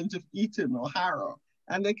equivalent of Eton or Harrow.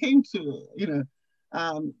 And they came to,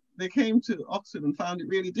 Oxford and found it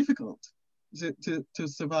really difficult to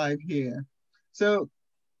survive here. So,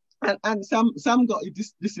 and some got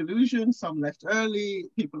disillusioned, some left early.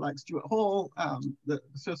 People like Stuart Hall, the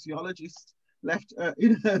sociologist, left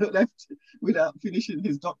without finishing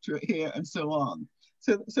his doctorate here, and so on.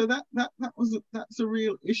 So that's a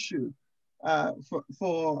real issue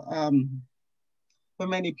for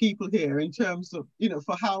many people here in terms of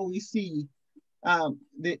for how we see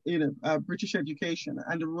British education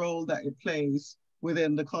and the role that it plays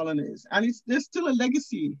within the colonies. And there's still a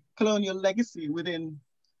legacy, colonial legacy within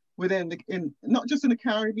not just in the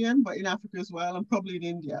Caribbean, but in Africa as well, and probably in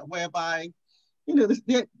India, whereby,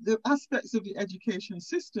 the aspects of the education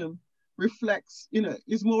system reflects,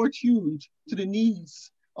 is more attuned to the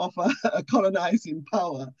needs of a colonizing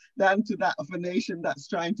power than to that of a nation that's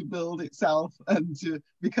trying to build itself and to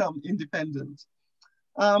become independent.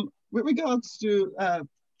 With regards to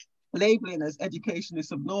labeling as education is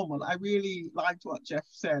subnormal, I really liked what Geoff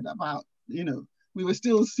said about, we were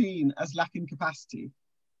still seen as lacking capacity,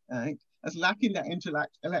 right? As lacking that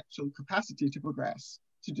intellectual capacity to progress,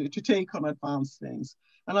 to take on advanced things.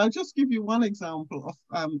 And I'll just give you one example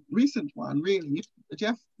of recent one, really.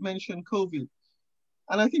 Geoff mentioned COVID.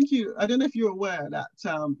 And I think I don't know if you're aware that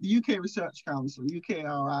the UK Research Council,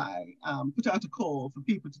 UKRI, put out a call for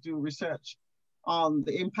people to do research on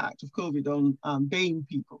the impact of COVID on BAME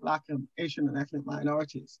people, Black and Asian and ethnic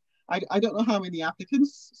minorities. I don't know how many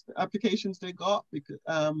applications they got, because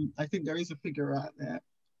I think there is a figure out there,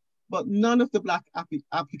 but none of the Black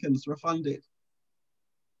applicants were funded,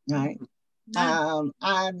 right? No.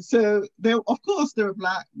 And so there are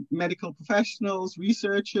Black medical professionals,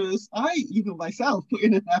 researchers. I even myself put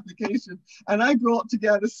in an application, and I brought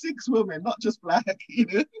together 6 women, not just Black.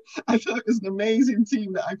 I thought it was an amazing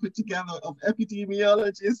team that I put together of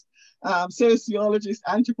epidemiologists, sociologists,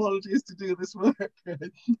 anthropologists to do this work.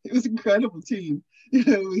 It was an incredible team.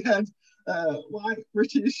 We had white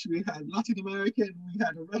British, we had Latin American, we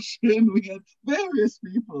had a Russian, we had various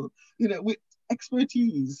people, with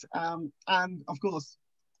expertise, and of course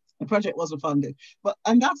the project wasn't funded,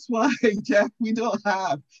 and that's why, Geoff,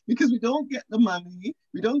 because we don't get the money,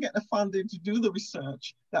 we don't get the funding to do the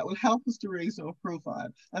research that will help us to raise our profile,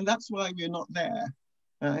 and that's why we're not there,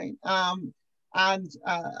 right? And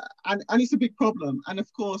it's a big problem. And of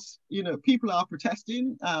course, people are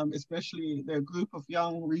protesting, especially the group of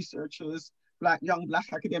young researchers, young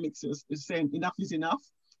Black academics is saying enough is enough.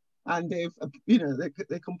 And they've,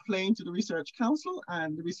 they complain to the Research Council,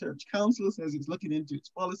 and the Research Council says it's looking into its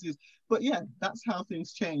policies. But yeah, that's how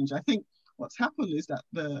things change. I think what's happened is that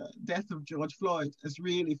the death of George Floyd has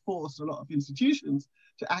really forced a lot of institutions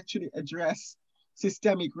to actually address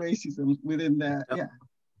systemic racism within their, yeah.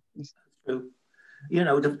 That's true.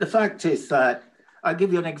 The fact is that, I'll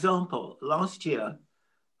give you an example. Last year,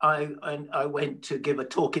 I went to give a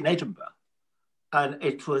talk in Edinburgh, and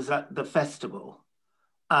it was at the festival.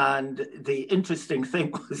 And the interesting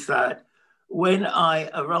thing was that when I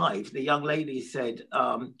arrived, the young lady said,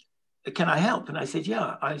 can I help? And I said,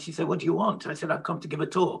 yeah. And she said, what do you want? I said, I've come to give a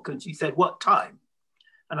talk. And she said, what time?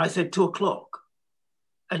 And I said, 2:00.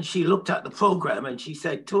 And she looked at the program and she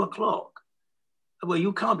said, 2:00. Well,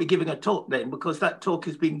 you can't be giving a talk then, because that talk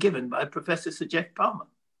is being given by Professor Sir Geoff Palmer.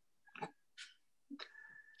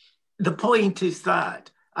 The point is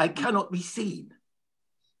that I cannot be seen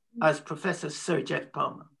as Professor Sir Geoff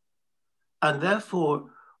Palmer. And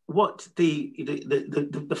therefore, what the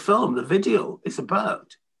film, the video is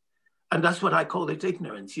about, and that's what I call it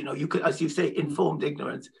ignorance. You could, as you say, informed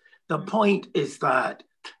ignorance. The point is that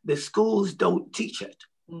the schools don't teach it.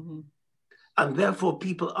 Mm-hmm. And therefore,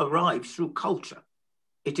 people arrive through culture.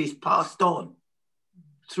 It is passed on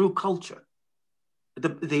through culture.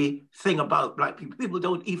 The thing about Black people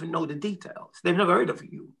don't even know the details. They've never heard of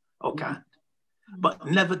you, or can't. Mm-hmm. But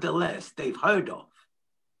nevertheless, they've heard of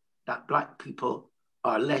that Black people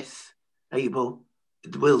are less able,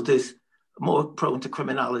 will this, more prone to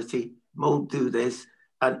criminality, won't do this,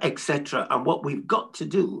 and etc. And what we've got to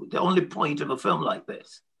do, the only point of a film like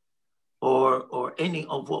this, or any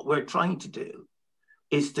of what we're trying to do,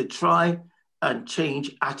 is to try and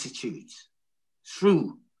change attitudes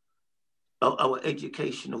through our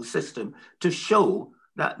educational system to show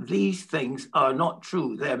that these things are not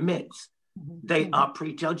true, they're myths. They are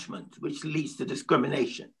prejudgment, which leads to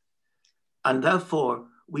discrimination. And therefore,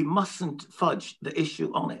 we mustn't fudge the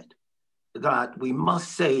issue on it. That we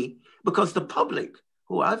must say, because the public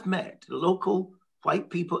who I've met, local white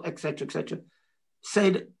people, etc.,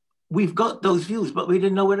 said, we've got those views, but we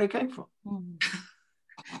didn't know where they came from.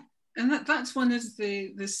 And that's one of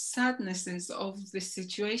the sadnesses of this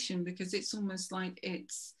situation, because it's almost like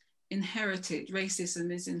it's inherited.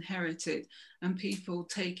 Racism is inherited, and people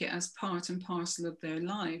take it as part and parcel of their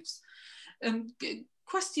lives.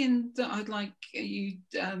 Question that I'd like you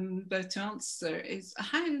both to answer is,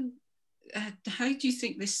 how do you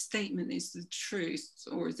think this statement is the truth,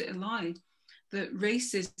 or is it a lie, that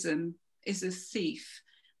racism is a thief,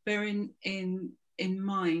 bearing in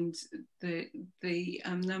mind the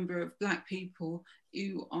number of Black people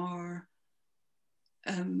who are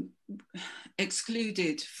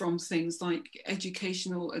excluded from things like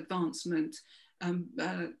educational advancement,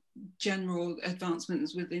 general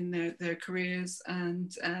advancements within their careers,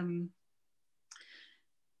 and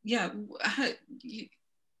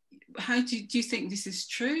how do you think this is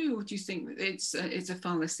true, or do you think that it's a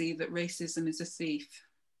fallacy that racism is a thief?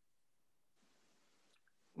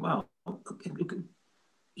 Well,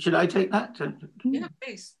 should I take that? Yeah,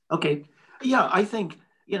 please. Okay. Yeah, I think,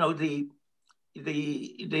 you know, the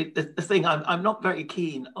thing, I'm not very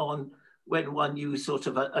keen on when one uses sort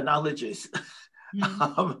of analogies,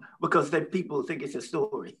 because then people think it's a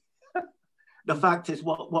story. The fact is,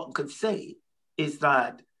 what one could say is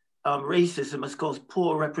that racism has caused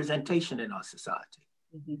poor representation in our society.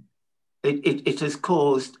 It has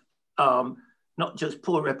caused not just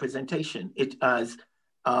poor representation, it has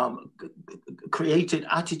created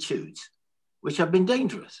attitudes which have been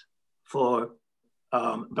dangerous for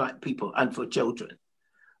Black people and for children.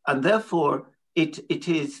 And therefore, it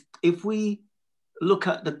is, if we look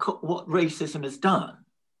at what racism has done,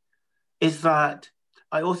 is that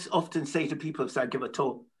I also often say to people, if I give a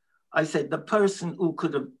talk, I said, the person who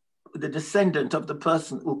could have, the descendant of the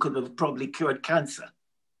person who could have probably cured cancer,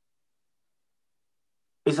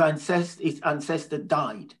 his ancestor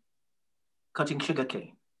died cutting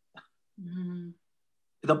sugarcane.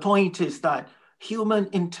 The point is that human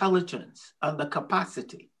intelligence and the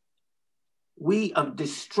capacity, we have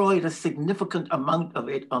destroyed a significant amount of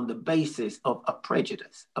it on the basis of a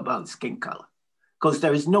prejudice about skin color, because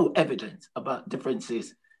there is no evidence about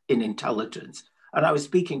differences in intelligence. And I was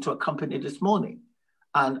speaking to a company this morning,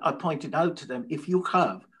 and I pointed out to them, if you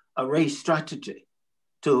have a race strategy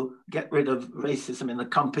to get rid of racism in the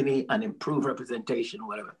company and improve representation or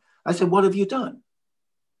whatever, I said, what have you done?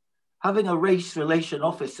 Having a race relation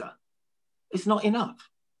officer is not enough.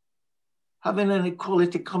 Having an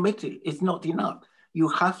equality committee is not enough. You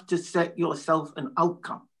have to set yourself an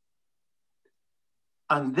outcome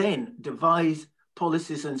and then devise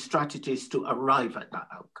policies and strategies to arrive at that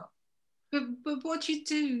outcome. But what do you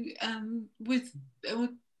do with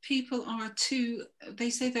people are too, they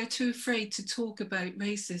say they're too afraid to talk about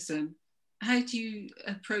racism. How do you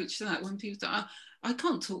approach that when people say, I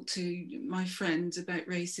can't talk to my friends about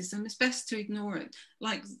racism, it's best to ignore it?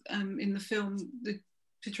 Like in the film,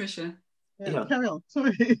 Patricia. Yeah. Carry on,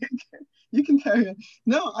 sorry, you can carry on.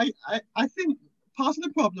 No, I think part of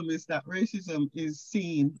the problem is that racism is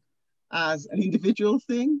seen as an individual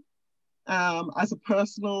thing, as a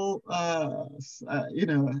personal,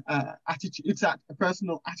 attitude. It's a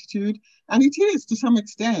personal attitude, and it is to some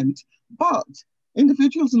extent, but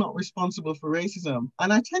individuals are not responsible for racism.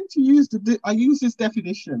 And I tend to use I use this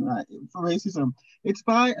definition, right, for racism. It's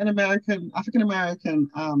by an African-American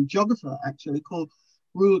geographer, actually, called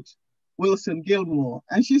Ruth Wilson Gilmore.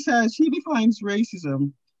 And she says, she defines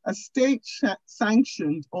racism as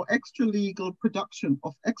state-sanctioned or extra-legal production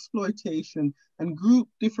of exploitation and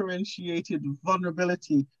group-differentiated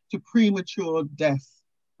vulnerability to premature death.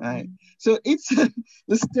 Right. So it's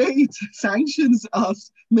the state sanctions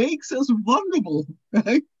us, makes us vulnerable,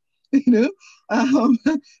 right? To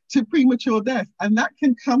premature death, and that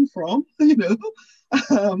can come from, it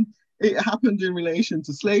happened in relation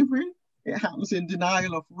to slavery. It happens in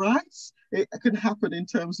denial of rights. It can happen in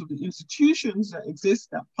terms of the institutions that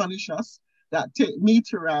exist that punish us, that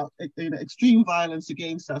meter out extreme violence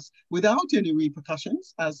against us without any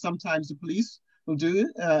repercussions, as sometimes the police will do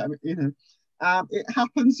it. It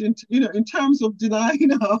happens in terms of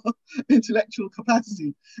denying our intellectual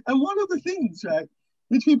capacity. And one of the things, right,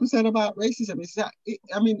 which people said about racism is that,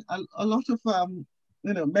 a lot of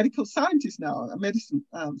medical scientists now, medicine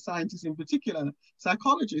scientists in particular,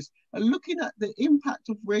 psychologists, are looking at the impact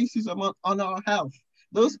of racism on our health,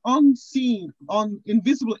 those unseen,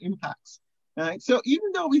 invisible impacts, right? So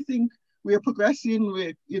even though we think we are progressing,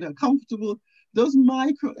 we're comfortable, those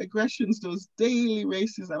microaggressions, those daily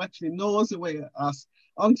racism actually gnaws away at us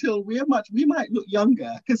until we might look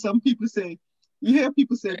younger, because some people say, you hear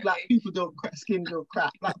people say black people don't crack, skin don't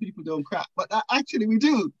crack, black people don't crack, but actually we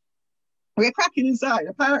do. We're cracking inside.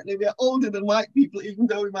 Apparently we're older than white people, even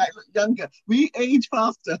though we might look younger. We age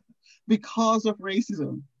faster because of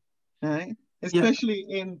racism, right? Especially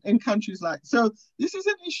in countries like, so this is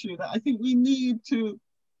an issue that I think we need to,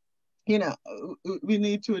 we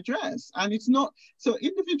need to address. And it's not, so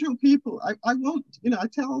individual people, I won't, I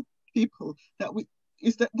tell people that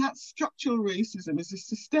that structural racism is a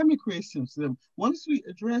systemic racism. Once we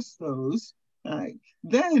address those, right,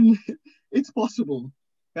 then it's possible.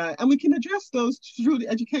 Right? And we can address those through the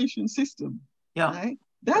education system. Yeah. Right?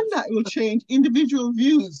 Then that will change individual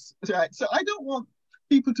views. Right? So I don't want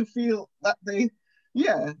people to feel that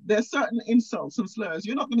there's certain insults and slurs.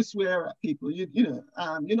 You're not going to swear at people. You're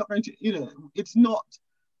not going to, it's not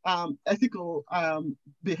ethical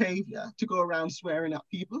behavior to go around swearing at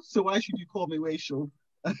people. So why should you call me racial,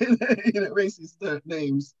 racist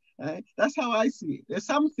names? Right? That's how I see it. There's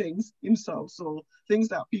some things, insults or things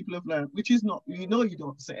that people have learned, which is not, you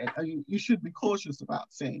don't say it, and you should be cautious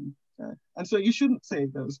about saying. And so you shouldn't say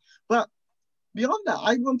those. But beyond that,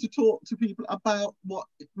 I want to talk to people about what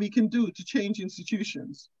we can do to change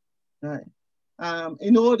institutions, right?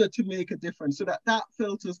 In order to make a difference, so that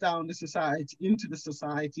filters down the society into the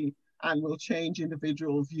society and will change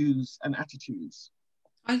individual views and attitudes.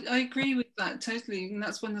 I agree with that totally, and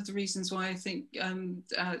that's one of the reasons why I think I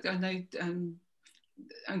know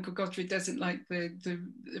Uncle Godfrey doesn't like the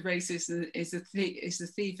racist is the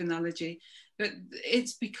thief analogy, but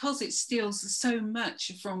it's because it steals so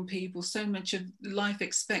much from people, so much of life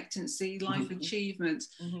expectancy, life achievement,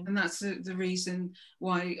 and that's the reason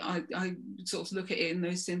why I sort of look at it in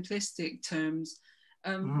those simplistic terms.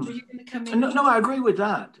 Were you going to come in? No, I agree with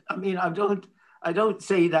that. I mean, I don't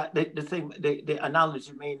say that the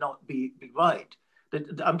analogy may not be right.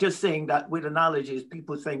 I'm just saying that with analogies,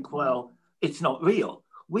 people think, well, it's not real.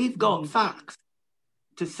 We've got facts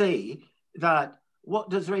to say that what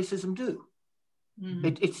does racism do?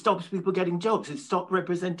 It stops people getting jobs. It stops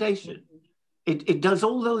representation. It does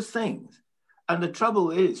all those things. And the trouble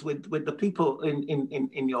is with the people in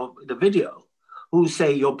the video who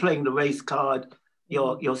say you're playing the race card,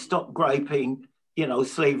 you're stop griping,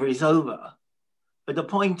 slavery's over. But the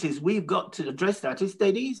point is, we've got to address that. It's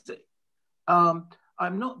dead easy. I'm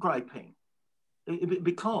not griping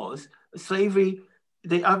because slavery,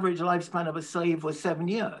 the average lifespan of a slave was 7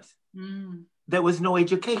 years. There was no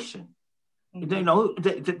education.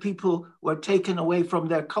 The people were taken away from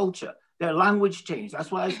their culture. Their language changed.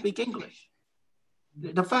 That's why I speak English.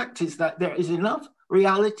 The fact is that there is enough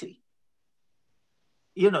reality,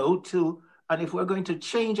 and if we're going to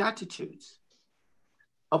change attitudes,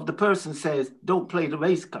 of the person says, don't play the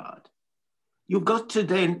race card, you've got to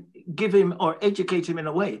then give him or educate him in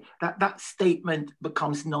a way that statement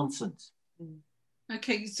becomes nonsense.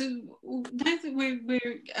 Okay, so now that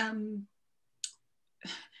we're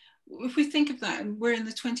if we think of that, and we're in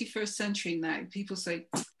the 21st century now, people say,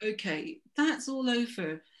 okay, that's all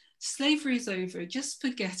over. Slavery is over, just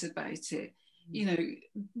forget about it.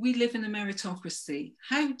 We live in a meritocracy.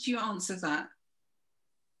 How do you answer that?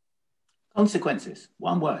 Consequences,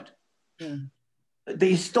 one word. The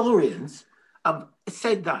historians have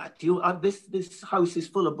said that. This house is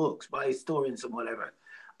full of books by historians and whatever.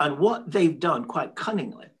 And what they've done quite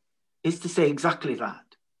cunningly is to say exactly that.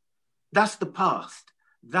 That's the past.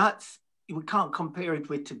 We can't compare it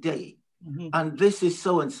with today. And this is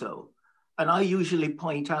so-and-so. And I usually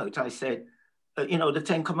point out, I said, the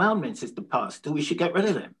 10 Commandments is the past. We should get rid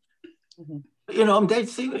of them. I'm dead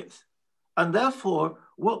serious. And therefore,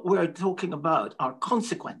 what we're talking about are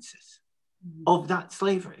consequences of that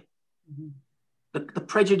slavery. The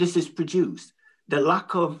prejudices produced, the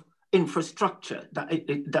lack of infrastructure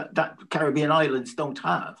that Caribbean islands don't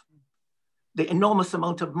have, the enormous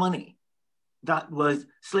amount of money that was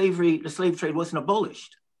slavery, the slave trade wasn't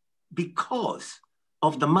abolished because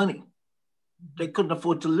of the money. They couldn't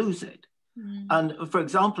afford to lose it. And for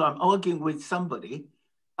example, I'm arguing with somebody,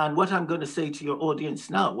 and what I'm going to say to your audience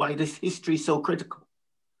now, why this history is so critical.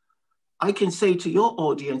 I can say to your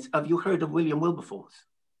audience, have you heard of William Wilberforce?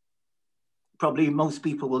 Probably most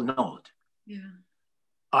people will nod. Yeah.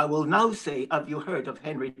 I will now say, have you heard of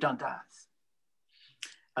Henry Dundas?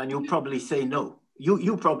 And you'll probably say no.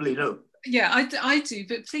 You probably know. Yeah, I do,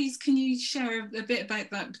 but please can you share a bit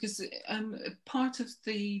about that, because part of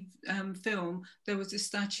the film there was a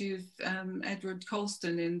statue of Edward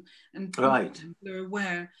Colston in, and right. people are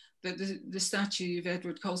aware that the statue of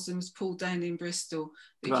Edward Colston was pulled down in Bristol.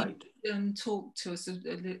 If right. you talk to us a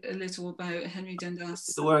little about Henry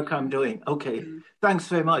Dundas. The work I'm doing. Okay, thanks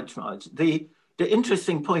very much, Marge. The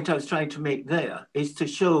interesting point I was trying to make there is to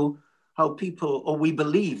show how people, or we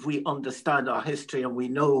believe we understand our history, and we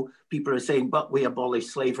know people are saying, but we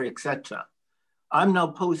abolished slavery, etc. I'm now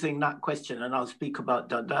posing that question, and I'll speak about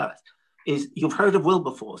Dundas. Is you've heard of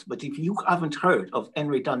Wilberforce, but if you haven't heard of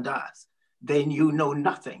Henry Dundas, then you know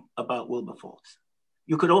nothing about Wilberforce.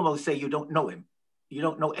 You could almost say you don't know him. You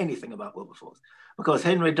don't know anything about Wilberforce, because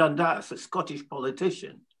Henry Dundas, a Scottish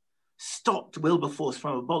politician, stopped Wilberforce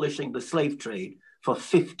from abolishing the slave trade for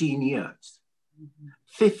 15 years.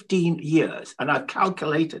 15 years, and I've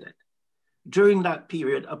calculated it. During that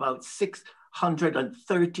period, about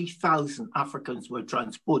 630,000 Africans were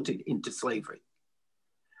transported into slavery.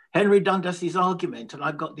 Henry Dundas's argument, and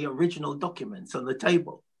I've got the original documents on the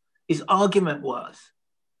table, his argument was,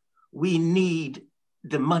 we need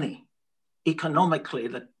the money. Economically,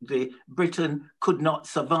 the Britain could not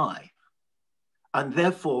survive, and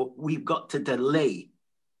therefore we've got to delay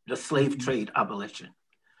the slave trade abolition.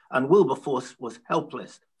 And Wilberforce was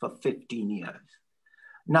helpless for 15 years.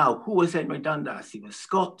 Now, who was Henry Dundas? He was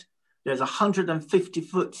Scot. There's a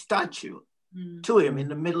 150-foot statue to him in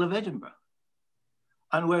the middle of Edinburgh.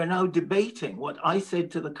 And we're now debating what I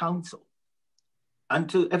said to the council and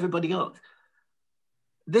to everybody else.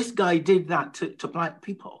 This guy did that to Black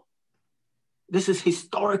people. This is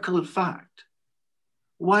historical fact.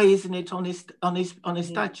 Why isn't it on his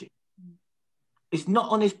statue? It's not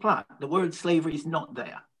on his plaque. The word slavery is not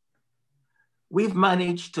there. We've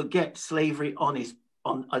managed to get slavery on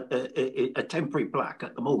a temporary plaque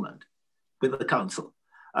at the moment with the council.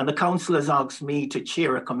 And the council has asked me to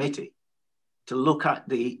chair a committee to look at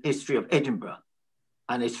the history of Edinburgh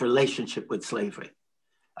and its relationship with slavery.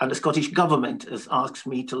 And the Scottish government has asked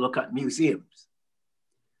me to look at museums.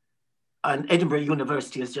 And Edinburgh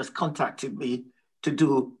University has just contacted me to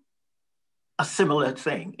do a similar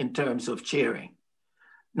thing in terms of chairing.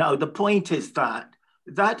 Now, the point is that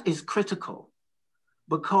is critical,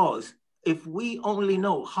 because if we only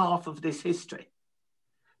know half of this history,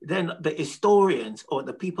 then the historians or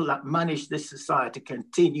the people that manage this society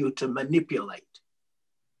continue to manipulate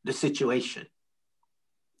the situation.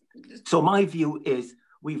 So my view is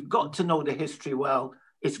we've got to know the history well.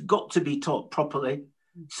 It's got to be taught properly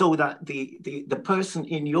so that the person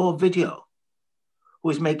in your video who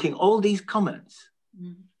is making all these comments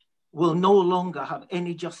will no longer have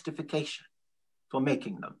any justification for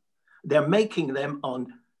making them. They're making them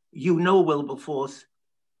on, you know Wilberforce,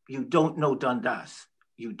 you don't know Dundas,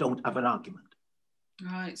 you don't have an argument.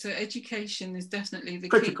 Right, so education is definitely the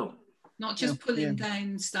critical. Key. Not just pulling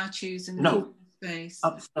down statues and space.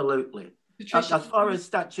 Absolutely. Patricia, as far as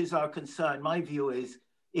statues are concerned, my view is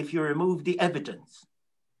if you remove the evidence,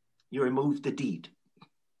 you remove the deed.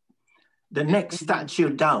 The next statue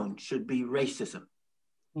down should be racism.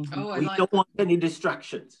 We don't want any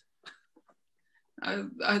distractions. I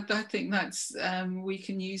think that's we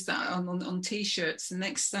can use that on t-shirts. The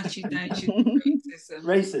next statue down should be racism.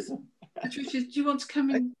 Racism. Patricia, do you want to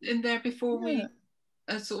come in there before we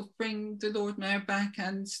sort of bring the Lord Mayor back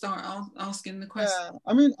and start asking the question?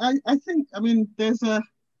 Yeah, I think there's a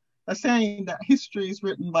saying that history is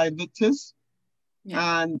written by victors,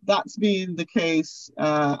 and that's been the case.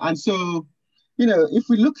 And so, if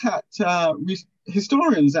we look at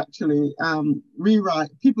historians actually rewrite,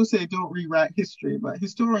 people say don't rewrite history, but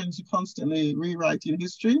historians are constantly rewriting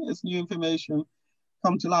history as new information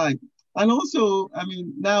come to light. And also,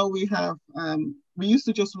 now we have, we used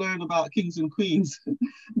to just learn about kings and queens.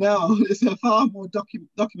 Now there's a far more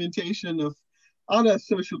documentation of other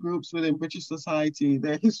social groups within British society,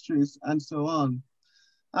 their histories and so on.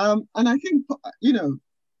 And I think,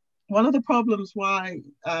 one of the problems why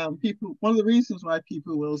one of the reasons why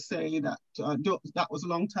people will say that that was a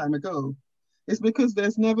long time ago is because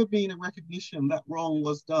there's never been a recognition that wrong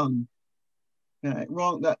was done.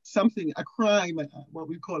 Wrong, that a crime, what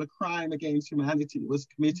we call a crime against humanity was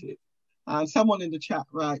committed. And someone in the chat,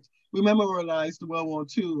 we memorialize the World War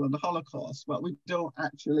II and the Holocaust, but we don't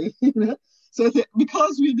actually, So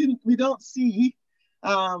because we don't see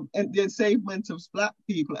and the enslavement of Black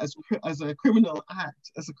people as a criminal act,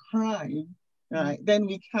 as a crime, right? Then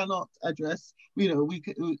we cannot address. We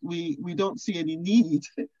don't see any need.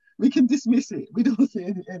 We can dismiss it. We don't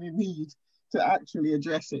see any need to actually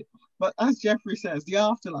address it. But as Jeffrey says, the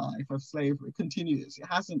afterlife of slavery continues. It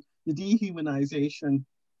hasn't, the dehumanization,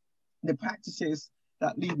 the practices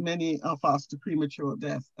that lead many of us to premature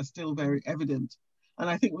death are still very evident. And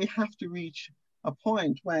I think we have to reach a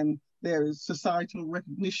point when there is societal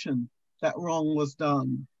recognition that wrong was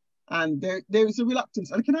done. And there is a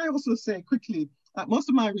reluctance. And can I also say quickly, most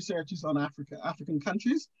of my research is on African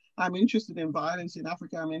countries. I'm interested in violence in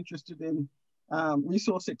Africa. I'm interested in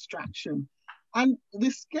resource extraction. And the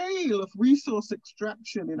scale of resource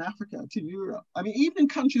extraction in Africa to Europe, I mean, even in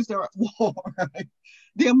countries that are at war, right?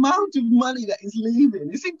 The amount of money that is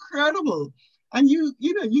leaving is incredible. And you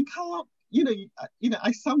can't,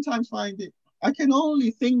 I sometimes find it, I can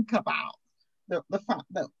only think about the fact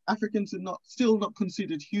that Africans are still not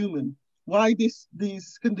considered human, why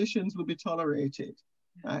these conditions will be tolerated,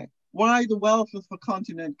 right? Why the wealth of the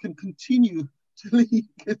continent can continue to leak.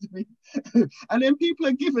 And then people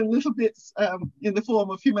are given little bits in the form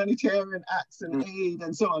of humanitarian acts and aid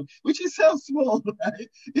and so on, which is so small, right?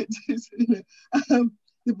 It is,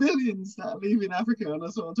 the billions that live in Africa on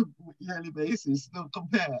a sort of yearly basis don't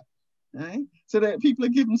compare, right? So that people are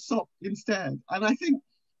given SOP instead. And I think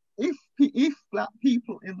if Black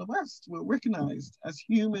people in the West were recognized as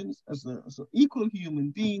humans, as equal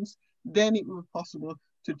human beings, then it would be possible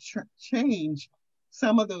to change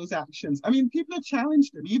some of those actions. I mean, people have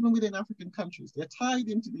challenged them, even within African countries. They're tied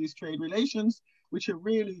into these trade relations, which are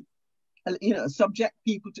really, subject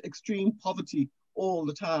people to extreme poverty all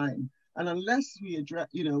the time. And unless we address,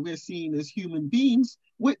 we're seen as human beings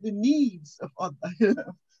with the needs of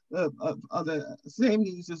other, same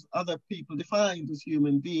needs as other people defined as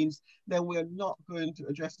human beings, then we're not going to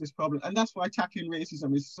address this problem. And that's why tackling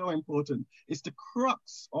racism is so important. It's the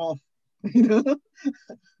crux of a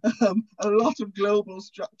lot of global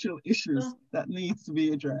structural issues that needs to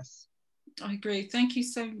be addressed. I agree. Thank you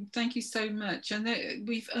so much. And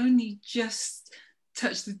we've only just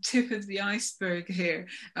touched the tip of the iceberg here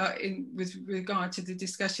with regard to the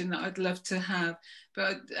discussion that I'd love to have.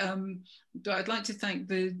 But I'd like to thank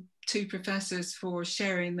the two professors for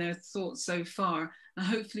sharing their thoughts so far. And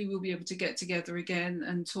hopefully we'll be able to get together again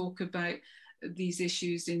and talk about these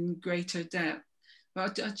issues in greater depth.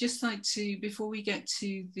 But I'd just like to, before we get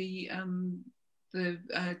to the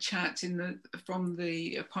chat from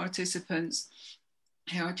the participants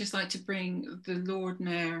here, I'd just like to bring the Lord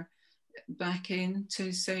Mayor back in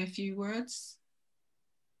to say a few words.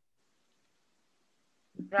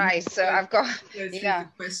 Right, so I've got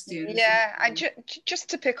questions. I just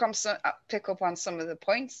to pick up on some of the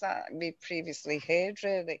points that we previously heard.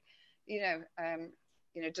 Really,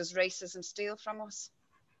 does racism steal from us?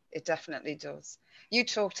 It definitely does. You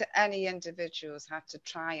talk to any individuals have to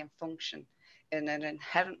try and function in an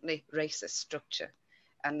inherently racist structure,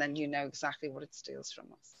 and then you know exactly what it steals from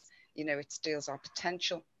us. It steals our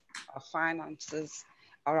potential, our finances,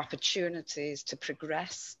 our opportunities to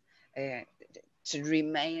progress, to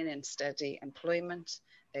remain in steady employment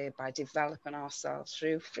by developing ourselves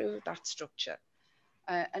through that structure.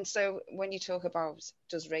 And so when you talk about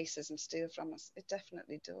does racism steal from us, it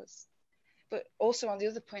definitely does. But also on the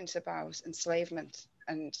other point about enslavement,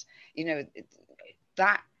 and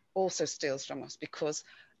that also steals from us, because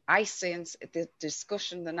I see the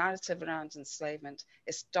discussion, the narrative around enslavement,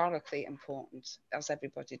 historically important, as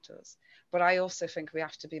everybody does. But I also think we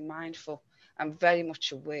have to be mindful and very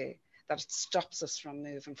much aware that it stops us from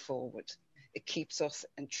moving forward. It keeps us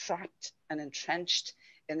entrapped and entrenched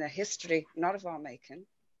in a history not of our making,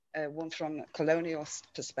 one from a colonial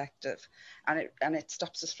perspective, and it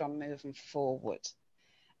stops us from moving forward.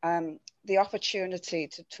 The opportunity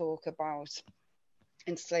to talk about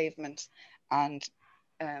enslavement and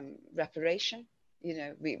reparation,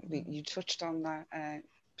 you touched on that,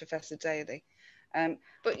 Professor Daley.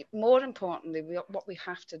 But more importantly, what we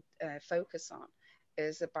have to focus on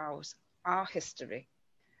is about our history,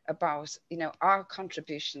 about our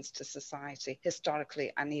contributions to society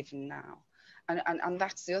historically and even now. And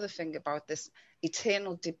that's the other thing about this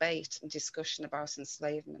eternal debate and discussion about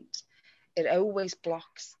enslavement. It always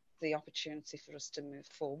blocks the opportunity for us to move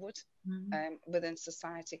forward within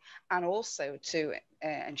society, and also to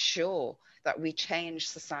ensure that we change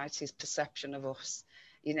society's perception of us.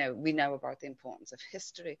 We know about the importance of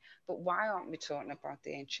history, but why aren't we talking about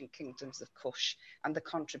the ancient kingdoms of Kush and the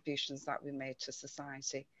contributions that we made to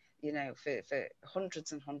society? For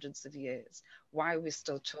hundreds and hundreds of years. Why are we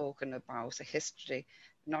still talking about a history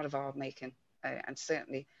not of our making, and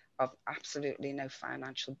certainly of absolutely no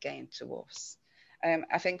financial gain to us?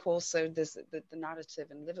 I think also there's the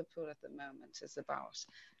narrative in Liverpool at the moment is about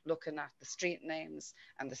looking at the street names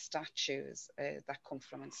and the statues that come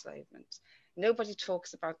from enslavement. nobody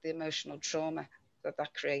talks about the emotional trauma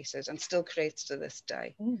that created and still creates to this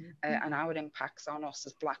day, and how it impacts on us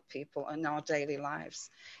as Black people in our daily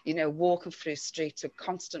lives. You know, walking through streets are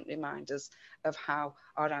constant reminders of how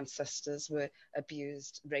our ancestors were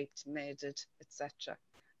abused, raped, murdered, etc.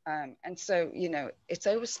 And so, you know, it's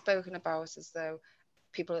always spoken about as though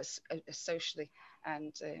people are socially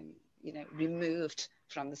and, you know, removed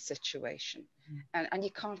from the situation. And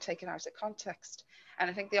you can't take it out of context. And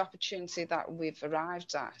I think the opportunity that we've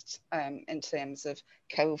arrived at in terms of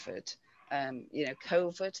COVID, you know,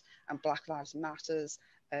 COVID and Black Lives Matters,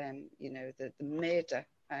 you know, the murder,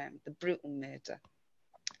 the brutal murder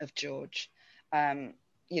of George,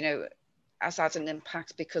 you know, has had an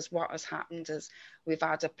impact, because what has happened is we've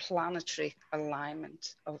had a planetary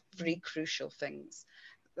alignment of very crucial things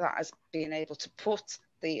that has been able to put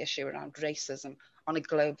the issue around racism on a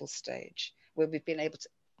global stage, where we've been able to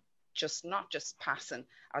not just passing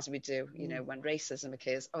as we do, you know, when racism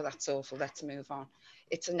occurs, oh, that's awful, let's move on.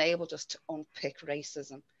 It's enabled us to unpick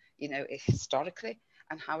racism, you know, historically,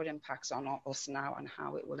 and how it impacts on us now and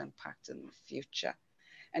how it will impact in the future.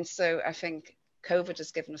 And so I think COVID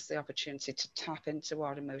has given us the opportunity to tap into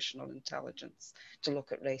our emotional intelligence, to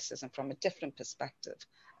look at racism from a different perspective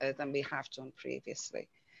than we have done previously.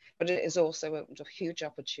 But it has also opened up huge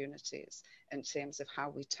opportunities in terms of how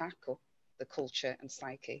we tackle the culture and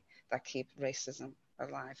psyche that keep racism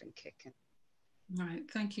alive and kicking. Right,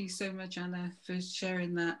 thank you so much, Anna, for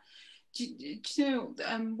sharing that. Do you know,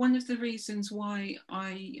 one of the reasons why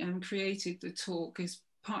I created the talk is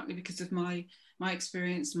partly because of my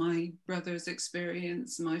experience, my brother's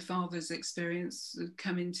experience, my father's experience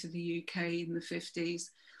coming to the UK in the 50s,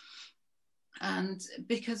 and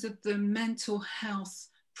because of the mental health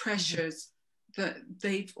pressures that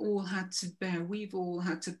they've all had to bear, we've all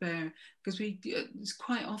had to bear, because it's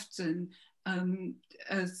quite often,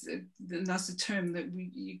 as that's a term that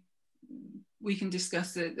we can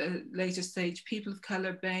discuss at a later stage, people of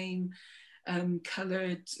colour, BAME,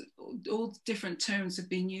 coloured, all different terms have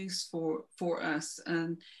been used for us,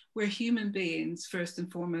 and we're human beings first and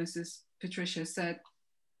foremost, as Patricia said,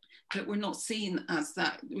 but we're not seen as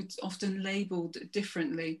that. It's often labelled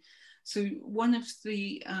differently. So one of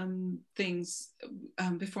the things,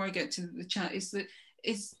 before I get to the chat, is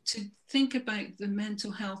to think about the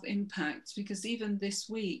mental health impact, because even this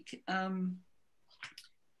week,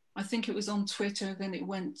 I think it was on Twitter, then it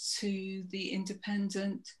went to the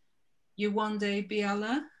Independent, Yewande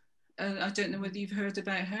Biala. I don't know whether you've heard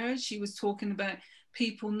about her. She was talking about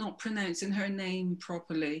people not pronouncing her name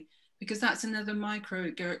properly, because that's another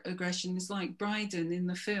microaggression. It's like Bryden in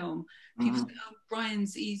the film. People say, oh,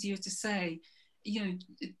 Brian's easier to say. You know,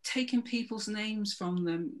 taking people's names from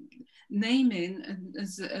them, naming,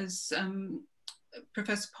 as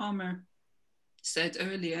Professor Palmer said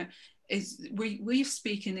earlier, is we're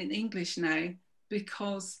speaking in English now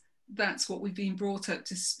because that's what we've been brought up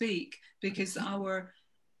to speak, because our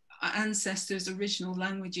ancestors' original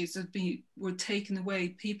languages were taken away.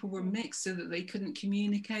 People were mixed so that they couldn't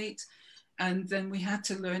communicate, and then we had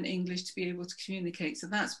to learn English to be able to communicate. So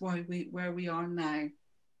that's why where we are now.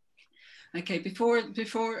 Okay, before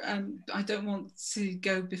I don't want to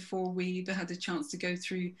go before we had a chance to go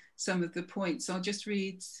through some of the points. I'll just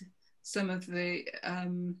read some of the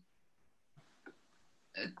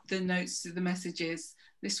notes, the messages.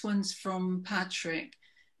 This one's from Patrick.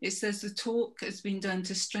 It says, the talk has been done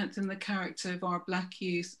to strengthen the character of our Black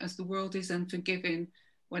youth, as the world is unforgiving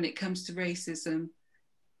when it comes to racism.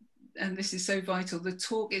 And this is so vital. The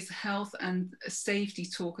talk is health and safety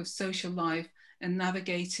talk of social life and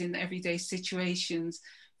navigating everyday situations,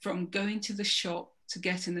 from going to the shop to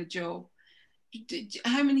getting a job.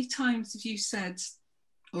 How many times have you said,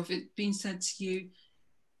 or have it been said to you,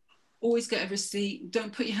 always get a receipt,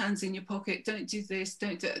 don't put your hands in your pocket, don't do this,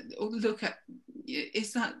 or look at,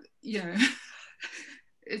 is that, yeah.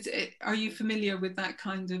 Are you familiar with that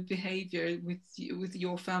kind of behaviour with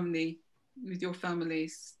your family, with your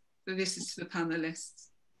families? So this is for the panellists.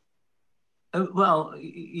 Well,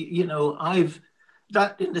 you know,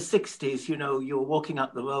 that in the 60s, you know, you're walking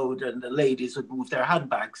up the road and the ladies would move their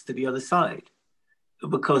handbags to the other side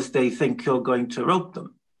because they think you're going to rope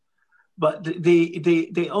them. But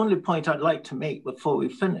the only point I'd like to make before we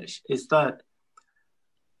finish is that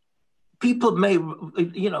people may,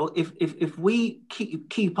 you know, if we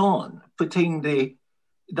keep on putting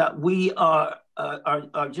that we are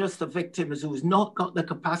just the victims who's not got the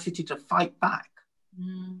capacity to fight back.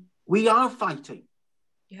 We are fighting.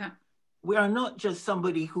 Yeah. We are not just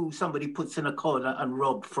somebody who somebody puts in a corner and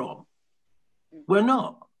rob from. We're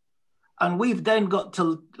not. And we've then got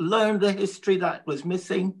to learn the history that was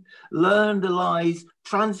missing, learn the lies,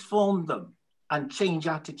 transform them, and change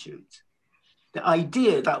attitudes. The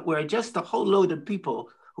idea that we're just a whole load of people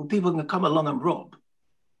who people can come along and rob.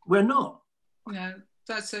 We're not. No,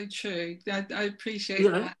 that's so true. I appreciate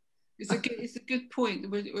You know? that. It's a good point.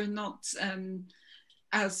 We're not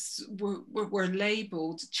as we're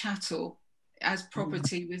labelled chattel as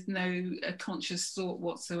property with no conscious thought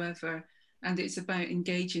whatsoever, and it's about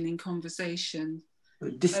engaging in conversation.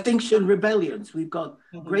 Distinction rebellions. We've got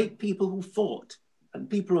great people who fought, and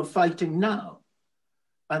people are fighting now.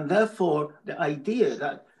 And therefore, the idea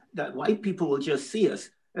that white people will just see us,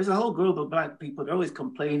 there's a whole group of Black people, they're always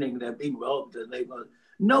complaining they're being robbed and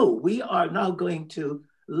no, we are now going to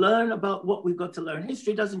learn about what we've got to learn.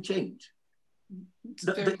 History doesn't change.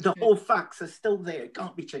 The whole facts are still there, it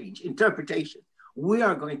can't be changed. Interpretation, we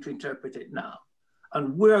are going to interpret it now.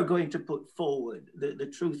 And we're going to put forward the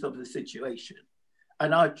truth of the situation.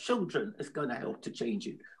 And our children is going to help to change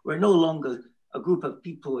it. We're no longer a group of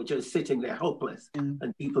people who are just sitting there helpless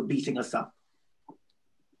and people beating us up.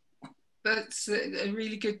 That's a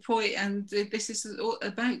really good point, and this is all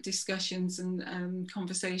about discussions and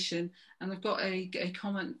conversation. And I've got a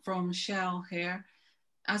comment from Shell here.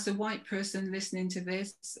 As a white person listening to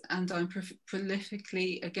this, and I'm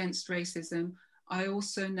prolifically against racism, I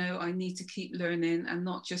also know I need to keep learning and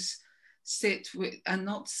not sit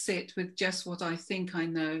with just what I think I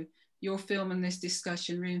know. Your film and this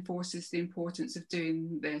discussion reinforces the importance of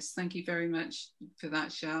doing this. Thank you very much for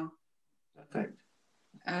that, Shell. Perfect.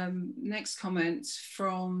 Next comment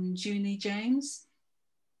from Junie James.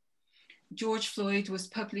 George Floyd was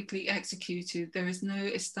publicly executed. There is no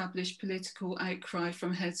established political outcry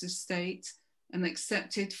from heads of state, an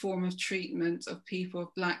accepted form of treatment of people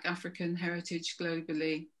of Black African heritage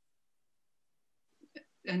globally.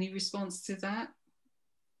 Any response to that?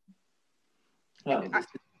 Yeah.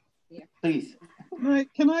 Please. Right,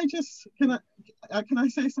 can I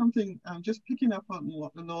say something? Just picking up on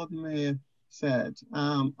what the Lord Mayor said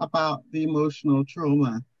about the emotional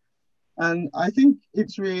trauma. And I think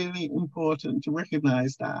it's really important to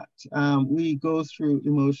recognize that we go through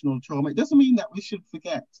emotional trauma. It doesn't mean that we should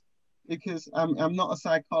forget, because I'm not a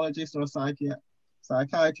psychologist or a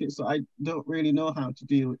psychiatrist, so I don't really know how to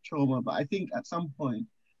deal with trauma. But I think at some point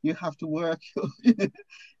you have to work,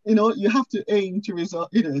 you have to aim to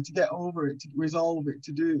resolve, to get over it, to resolve it,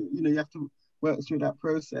 you have to work through that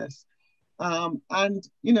process. And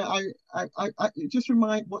I just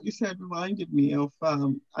what you said reminded me of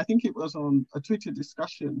I think it was on a Twitter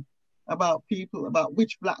discussion about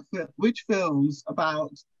which films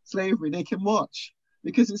about slavery they can watch,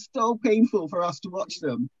 because it's so painful for us to watch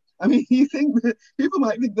them. I mean, you think that people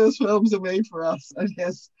might think those films are made for us, I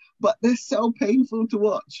guess, but they're so painful to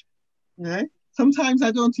watch. Yeah, sometimes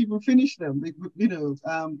I don't even finish them. And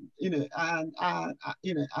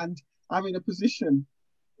I'm in a position,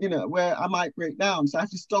 where I might break down, so I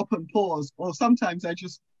have to stop and pause. Or sometimes I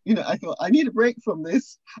just, I thought I need a break from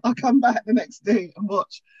this. I'll come back the next day and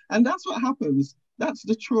watch. And that's what happens. That's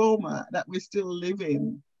the trauma that we're still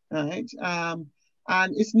living, right?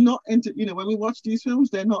 And it's not, when we watch these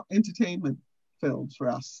films, they're not entertainment films for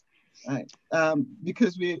us, right?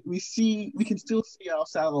 Because we can still see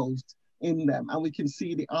ourselves in them, and we can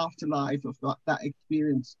see the afterlife of that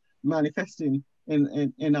experience manifesting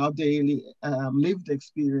in our daily lived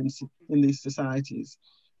experience in these societies.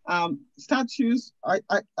 Statues, I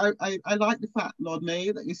like the fact, Lord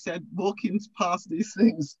Mayor, that you said walking past these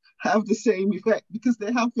things have the same effect, because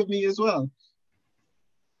they have for me as well.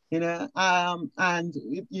 And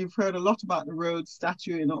you've heard a lot about the Rhodes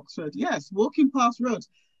statue in Oxford. Yes, walking past Rhodes.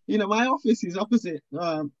 My office is opposite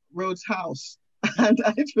Rhodes' house, and I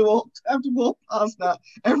have to walk past that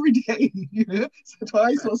every day, so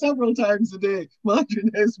twice or several times a day. Marjorie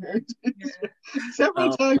knows me.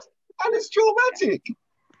 Several times, and it's traumatic.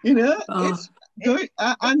 It's going,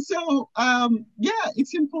 and so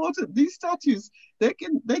it's important. These statues, they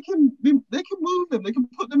can move them, they can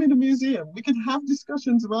put them in a museum. We can have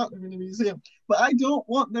discussions about them in a museum, but I don't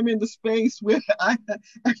want them in the space where I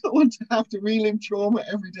don't want to have to relive trauma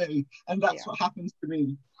every day, and that's what happens to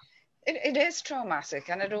me. It is traumatic,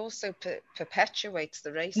 and it also perpetuates the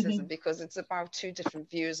racism, because it's about two different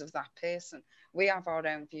views of that person. We have our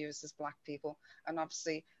own views as Black people, and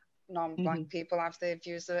obviously non-Black people have their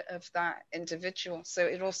views of that individual. So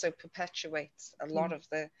it also perpetuates a lot of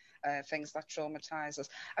the things that traumatize us.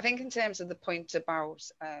 I think in terms of the point about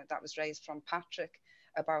that was raised from Patrick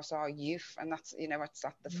about our youth, and that's, it's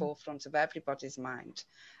at the forefront of everybody's mind.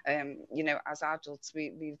 As adults,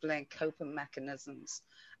 we've learned coping mechanisms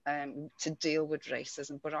to deal with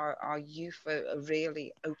racism, but our youth are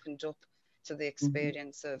really opened up to the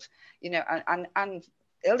experience of, and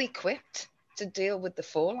ill-equipped to deal with the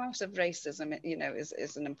fallout of racism, you know,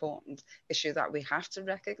 is an important issue that we have to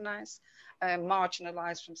recognise.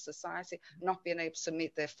 Marginalised from society, not being able to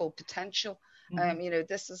meet their full potential. You know,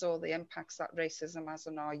 this is all the impacts that racism has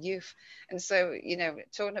on our youth. And so, you know,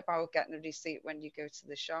 talking about getting a receipt when you go to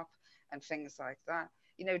the shop and things like that,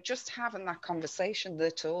 you know, just having that conversation,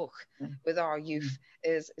 the talk with our youth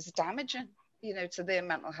is damaging, you know, to their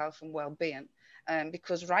mental health and well-being.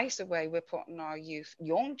 Because right away we're putting our youth,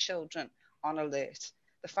 young children, on alert.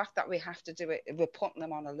 The fact that we have to do it, we're putting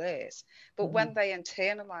them on alert. But when they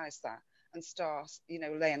internalise that and start, you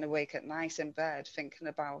know, laying awake at night in bed thinking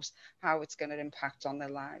about how it's going to impact on their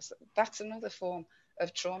lives, that's another form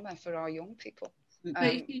of trauma for our young people.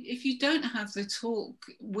 But if you don't have the talk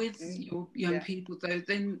with your young people, though,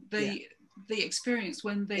 then the experience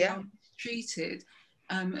when they are treated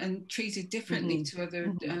and treated differently to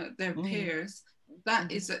other their peers,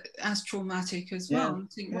 that is as traumatic as well.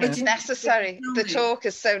 It's necessary. The talk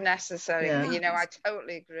is so necessary. You know, I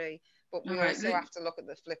totally agree. But we also have to look at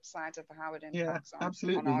the flip side of how it impacts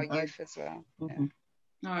on our youth as well.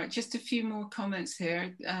 All right, just a few more comments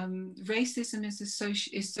here. Racism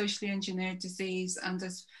is socially engineered disease, and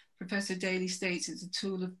as Professor Daley states, it's a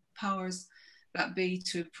tool of powers that be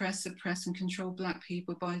to oppress, suppress and control Black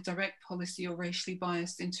people by direct policy or racially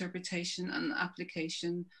biased interpretation and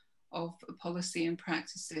application of policy and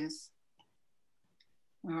practices.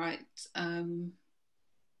 All right.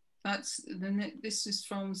 This is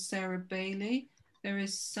from Sarah Bailey. There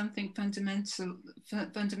is something fundamental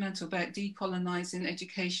about decolonising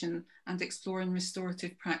education and exploring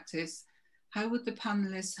restorative practice. How would the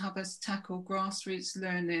panellists have us tackle grassroots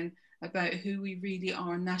learning about who we really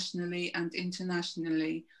are nationally and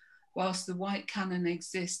internationally, whilst the white canon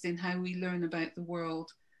exists in how we learn about the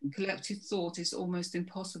world? Collective thought is almost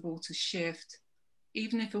impossible to shift.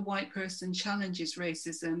 Even if a white person challenges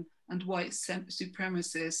racism and white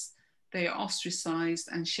supremacists, they are ostracised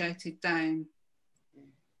and shouted down.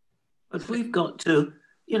 But we've got to,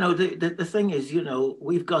 you know, the thing is, you know,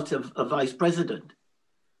 we've got a vice president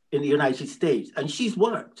in the United States, and she's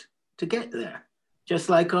worked to get there, just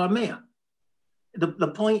like our mayor.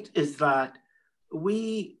 The point is that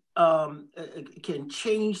we can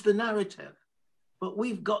change the narrative, but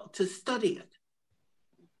we've got to study it.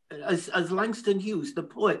 As Langston Hughes, the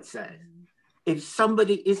poet, says, if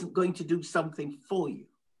somebody isn't going to do something for you,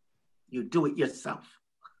 you do it yourself.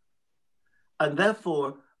 And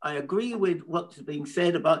therefore, I agree with what's being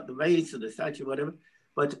said about the race and the statue, whatever,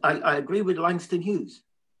 but I agree with Langston Hughes.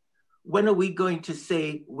 When are we going to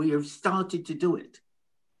say we have started to do it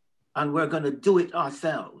and we're going to do it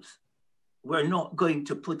ourselves? We're not going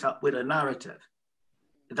to put up with a narrative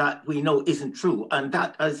that we know isn't true and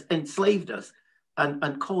that has enslaved us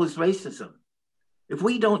and caused racism. If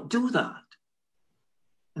we don't do that,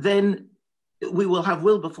 then we will have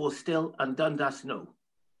Wilberforce still and Dundas no.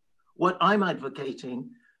 What I'm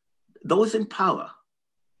advocating, those in power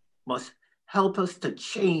must help us to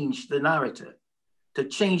change the narrative, to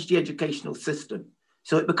change the educational system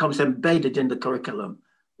so it becomes embedded in the curriculum,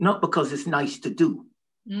 not because it's nice to do,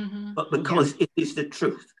 but because it is the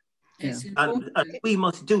truth. And we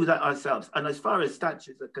must do that ourselves. And as far as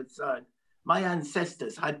statues are concerned, my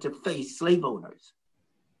ancestors had to face slave owners.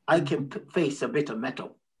 I can face a bit of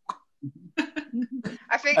metal.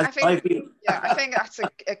 I think that's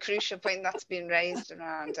a crucial point that's been raised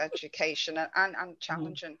around education and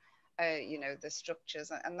challenging, you know, the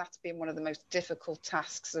structures, and that's been one of the most difficult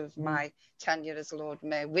tasks of my tenure as Lord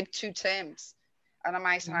Mayor, with 2 terms. And I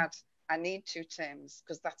might add, I need 2 terms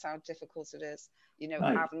because that's how difficult it is, you know,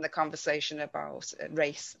 having the conversation about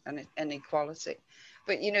race and inequality.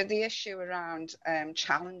 But, you know, the issue around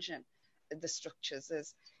challenging the structures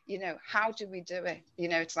is, you know, how do we do it? You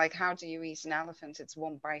know, it's like, how do you eat an elephant? It's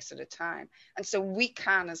one bite at a time. And so we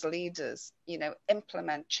can, as leaders, you know,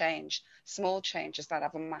 implement change, small changes that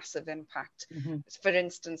have a massive impact. For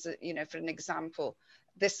instance, you know, for an example,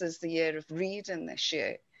 this is the year of reading this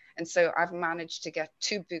year. And so I've managed to get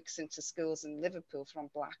 2 books into schools in Liverpool from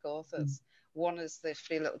Black authors. One is The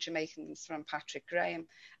 3 Little Jamaicans from Patrick Graham,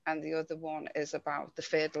 and the other one is about The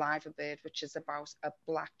Third Liver Bird, which is about a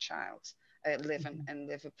Black child living in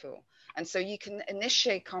Liverpool. And so you can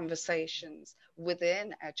initiate conversations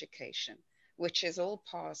within education, which is all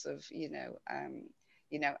part of, you know,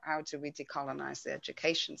 how do we decolonize the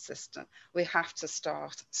education system? We have to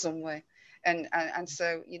start somewhere. And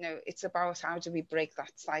so, you know, it's about how do we break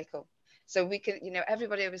that cycle? So we can, you know,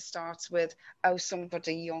 everybody always starts with, oh,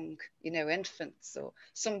 somebody young, you know, infants, or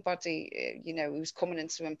somebody, you know, who's coming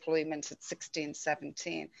into employment at 16,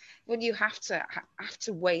 17. Well, you have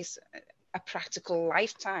to wait a practical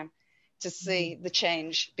lifetime to see the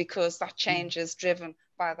change, because that change is driven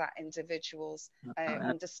by that individual's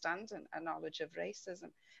understanding and knowledge of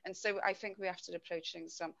racism. And so I think we have to approach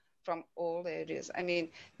things from all areas. I mean,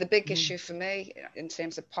 the big issue for me in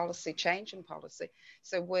terms of policy, change in policy,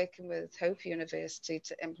 so working with Hope University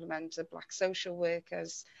to implement a Black social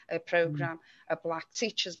workers program, a Black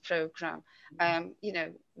teachers program. You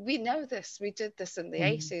know, we know this, we did this in the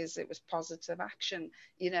 80s, it was positive action,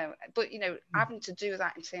 you know, but, you know, having to do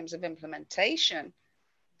that in terms of implementation,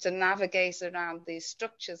 to navigate around these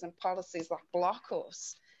structures and policies that block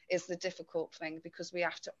us, is the difficult thing, because we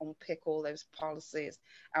have to unpick all those policies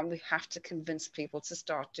and we have to convince people to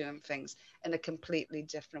start doing things in a completely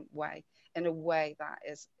different way, in a way that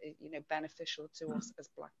is, you know, beneficial to us as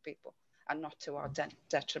Black people and not to our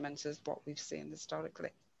detriment as what we've seen historically.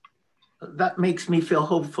 That makes me feel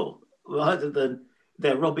hopeful, rather than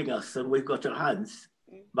they're robbing us and we've got our hands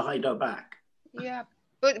behind our back. Yeah,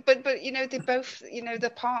 but you know, they both, you know, they're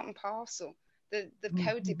part and parcel. The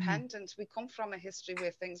codependent, we come from a history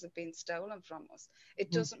where things have been stolen from us. It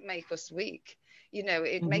doesn't make us weak, you know,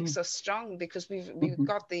 it makes us strong, because we've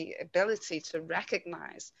got the ability to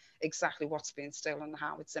recognize exactly what's been stolen and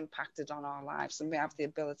how it's impacted on our lives, and we have the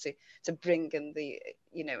ability to bring in the,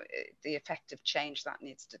 you know, the effective change that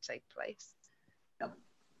needs to take place.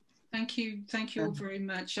 Thank you all very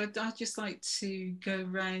much. I'd just like to go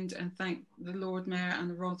round and thank the Lord Mayor and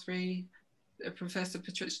the Rothery, Professor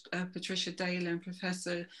Patricia Daley and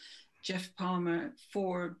Professor Geoff Palmer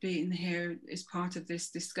for being here as part of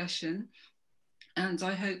this discussion. And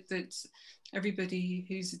I hope that everybody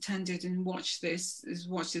who's attended and watched this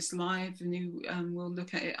live, and who will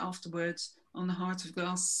look at it afterwards on the Heart of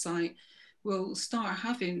Glass site, will start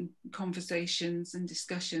having conversations and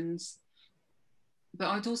discussions. But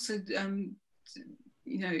I'd also,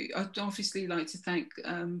 you know, I'd obviously like to thank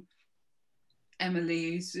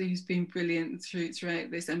Emily, who's been brilliant throughout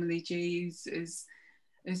this. Emily G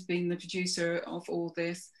has been the producer of all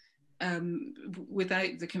this.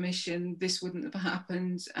 Without the commission, this wouldn't have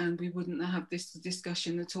happened, and we wouldn't have this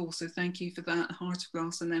discussion at all. So thank you for that, Heart of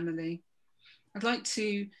Glass and Emily. I'd like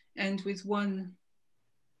to end with one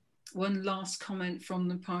last comment from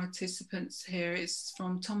the participants here. It's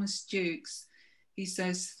from Thomas Dukes. He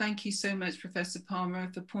says, "Thank you so much, Professor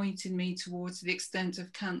Palmer, for pointing me towards the extent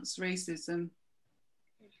of Kant's racism.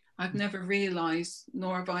 I've never realised,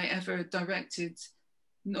 nor have I ever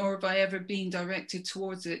been directed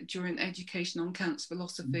towards it during education on Kant's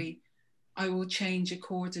philosophy. I will change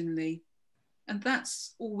accordingly." And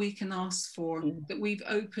that's all we can ask for, that we've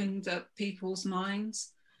opened up people's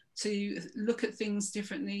minds to look at things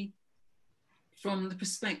differently from the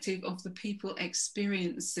perspective of the people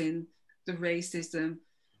experiencing the racism.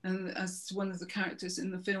 And as one of the characters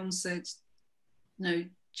in the film said, no,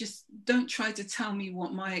 just don't try to tell me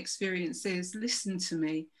what my experience is, listen to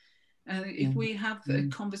me. And if we have a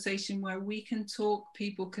conversation where we can talk,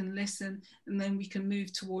 people can listen, and then we can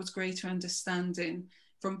move towards greater understanding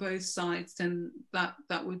from both sides, then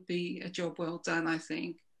that would be a job well done, I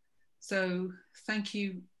think. So thank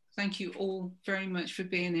you all very much for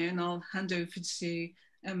being here, and I'll hand over to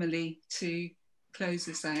Emily to close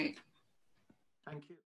this out. Thank you.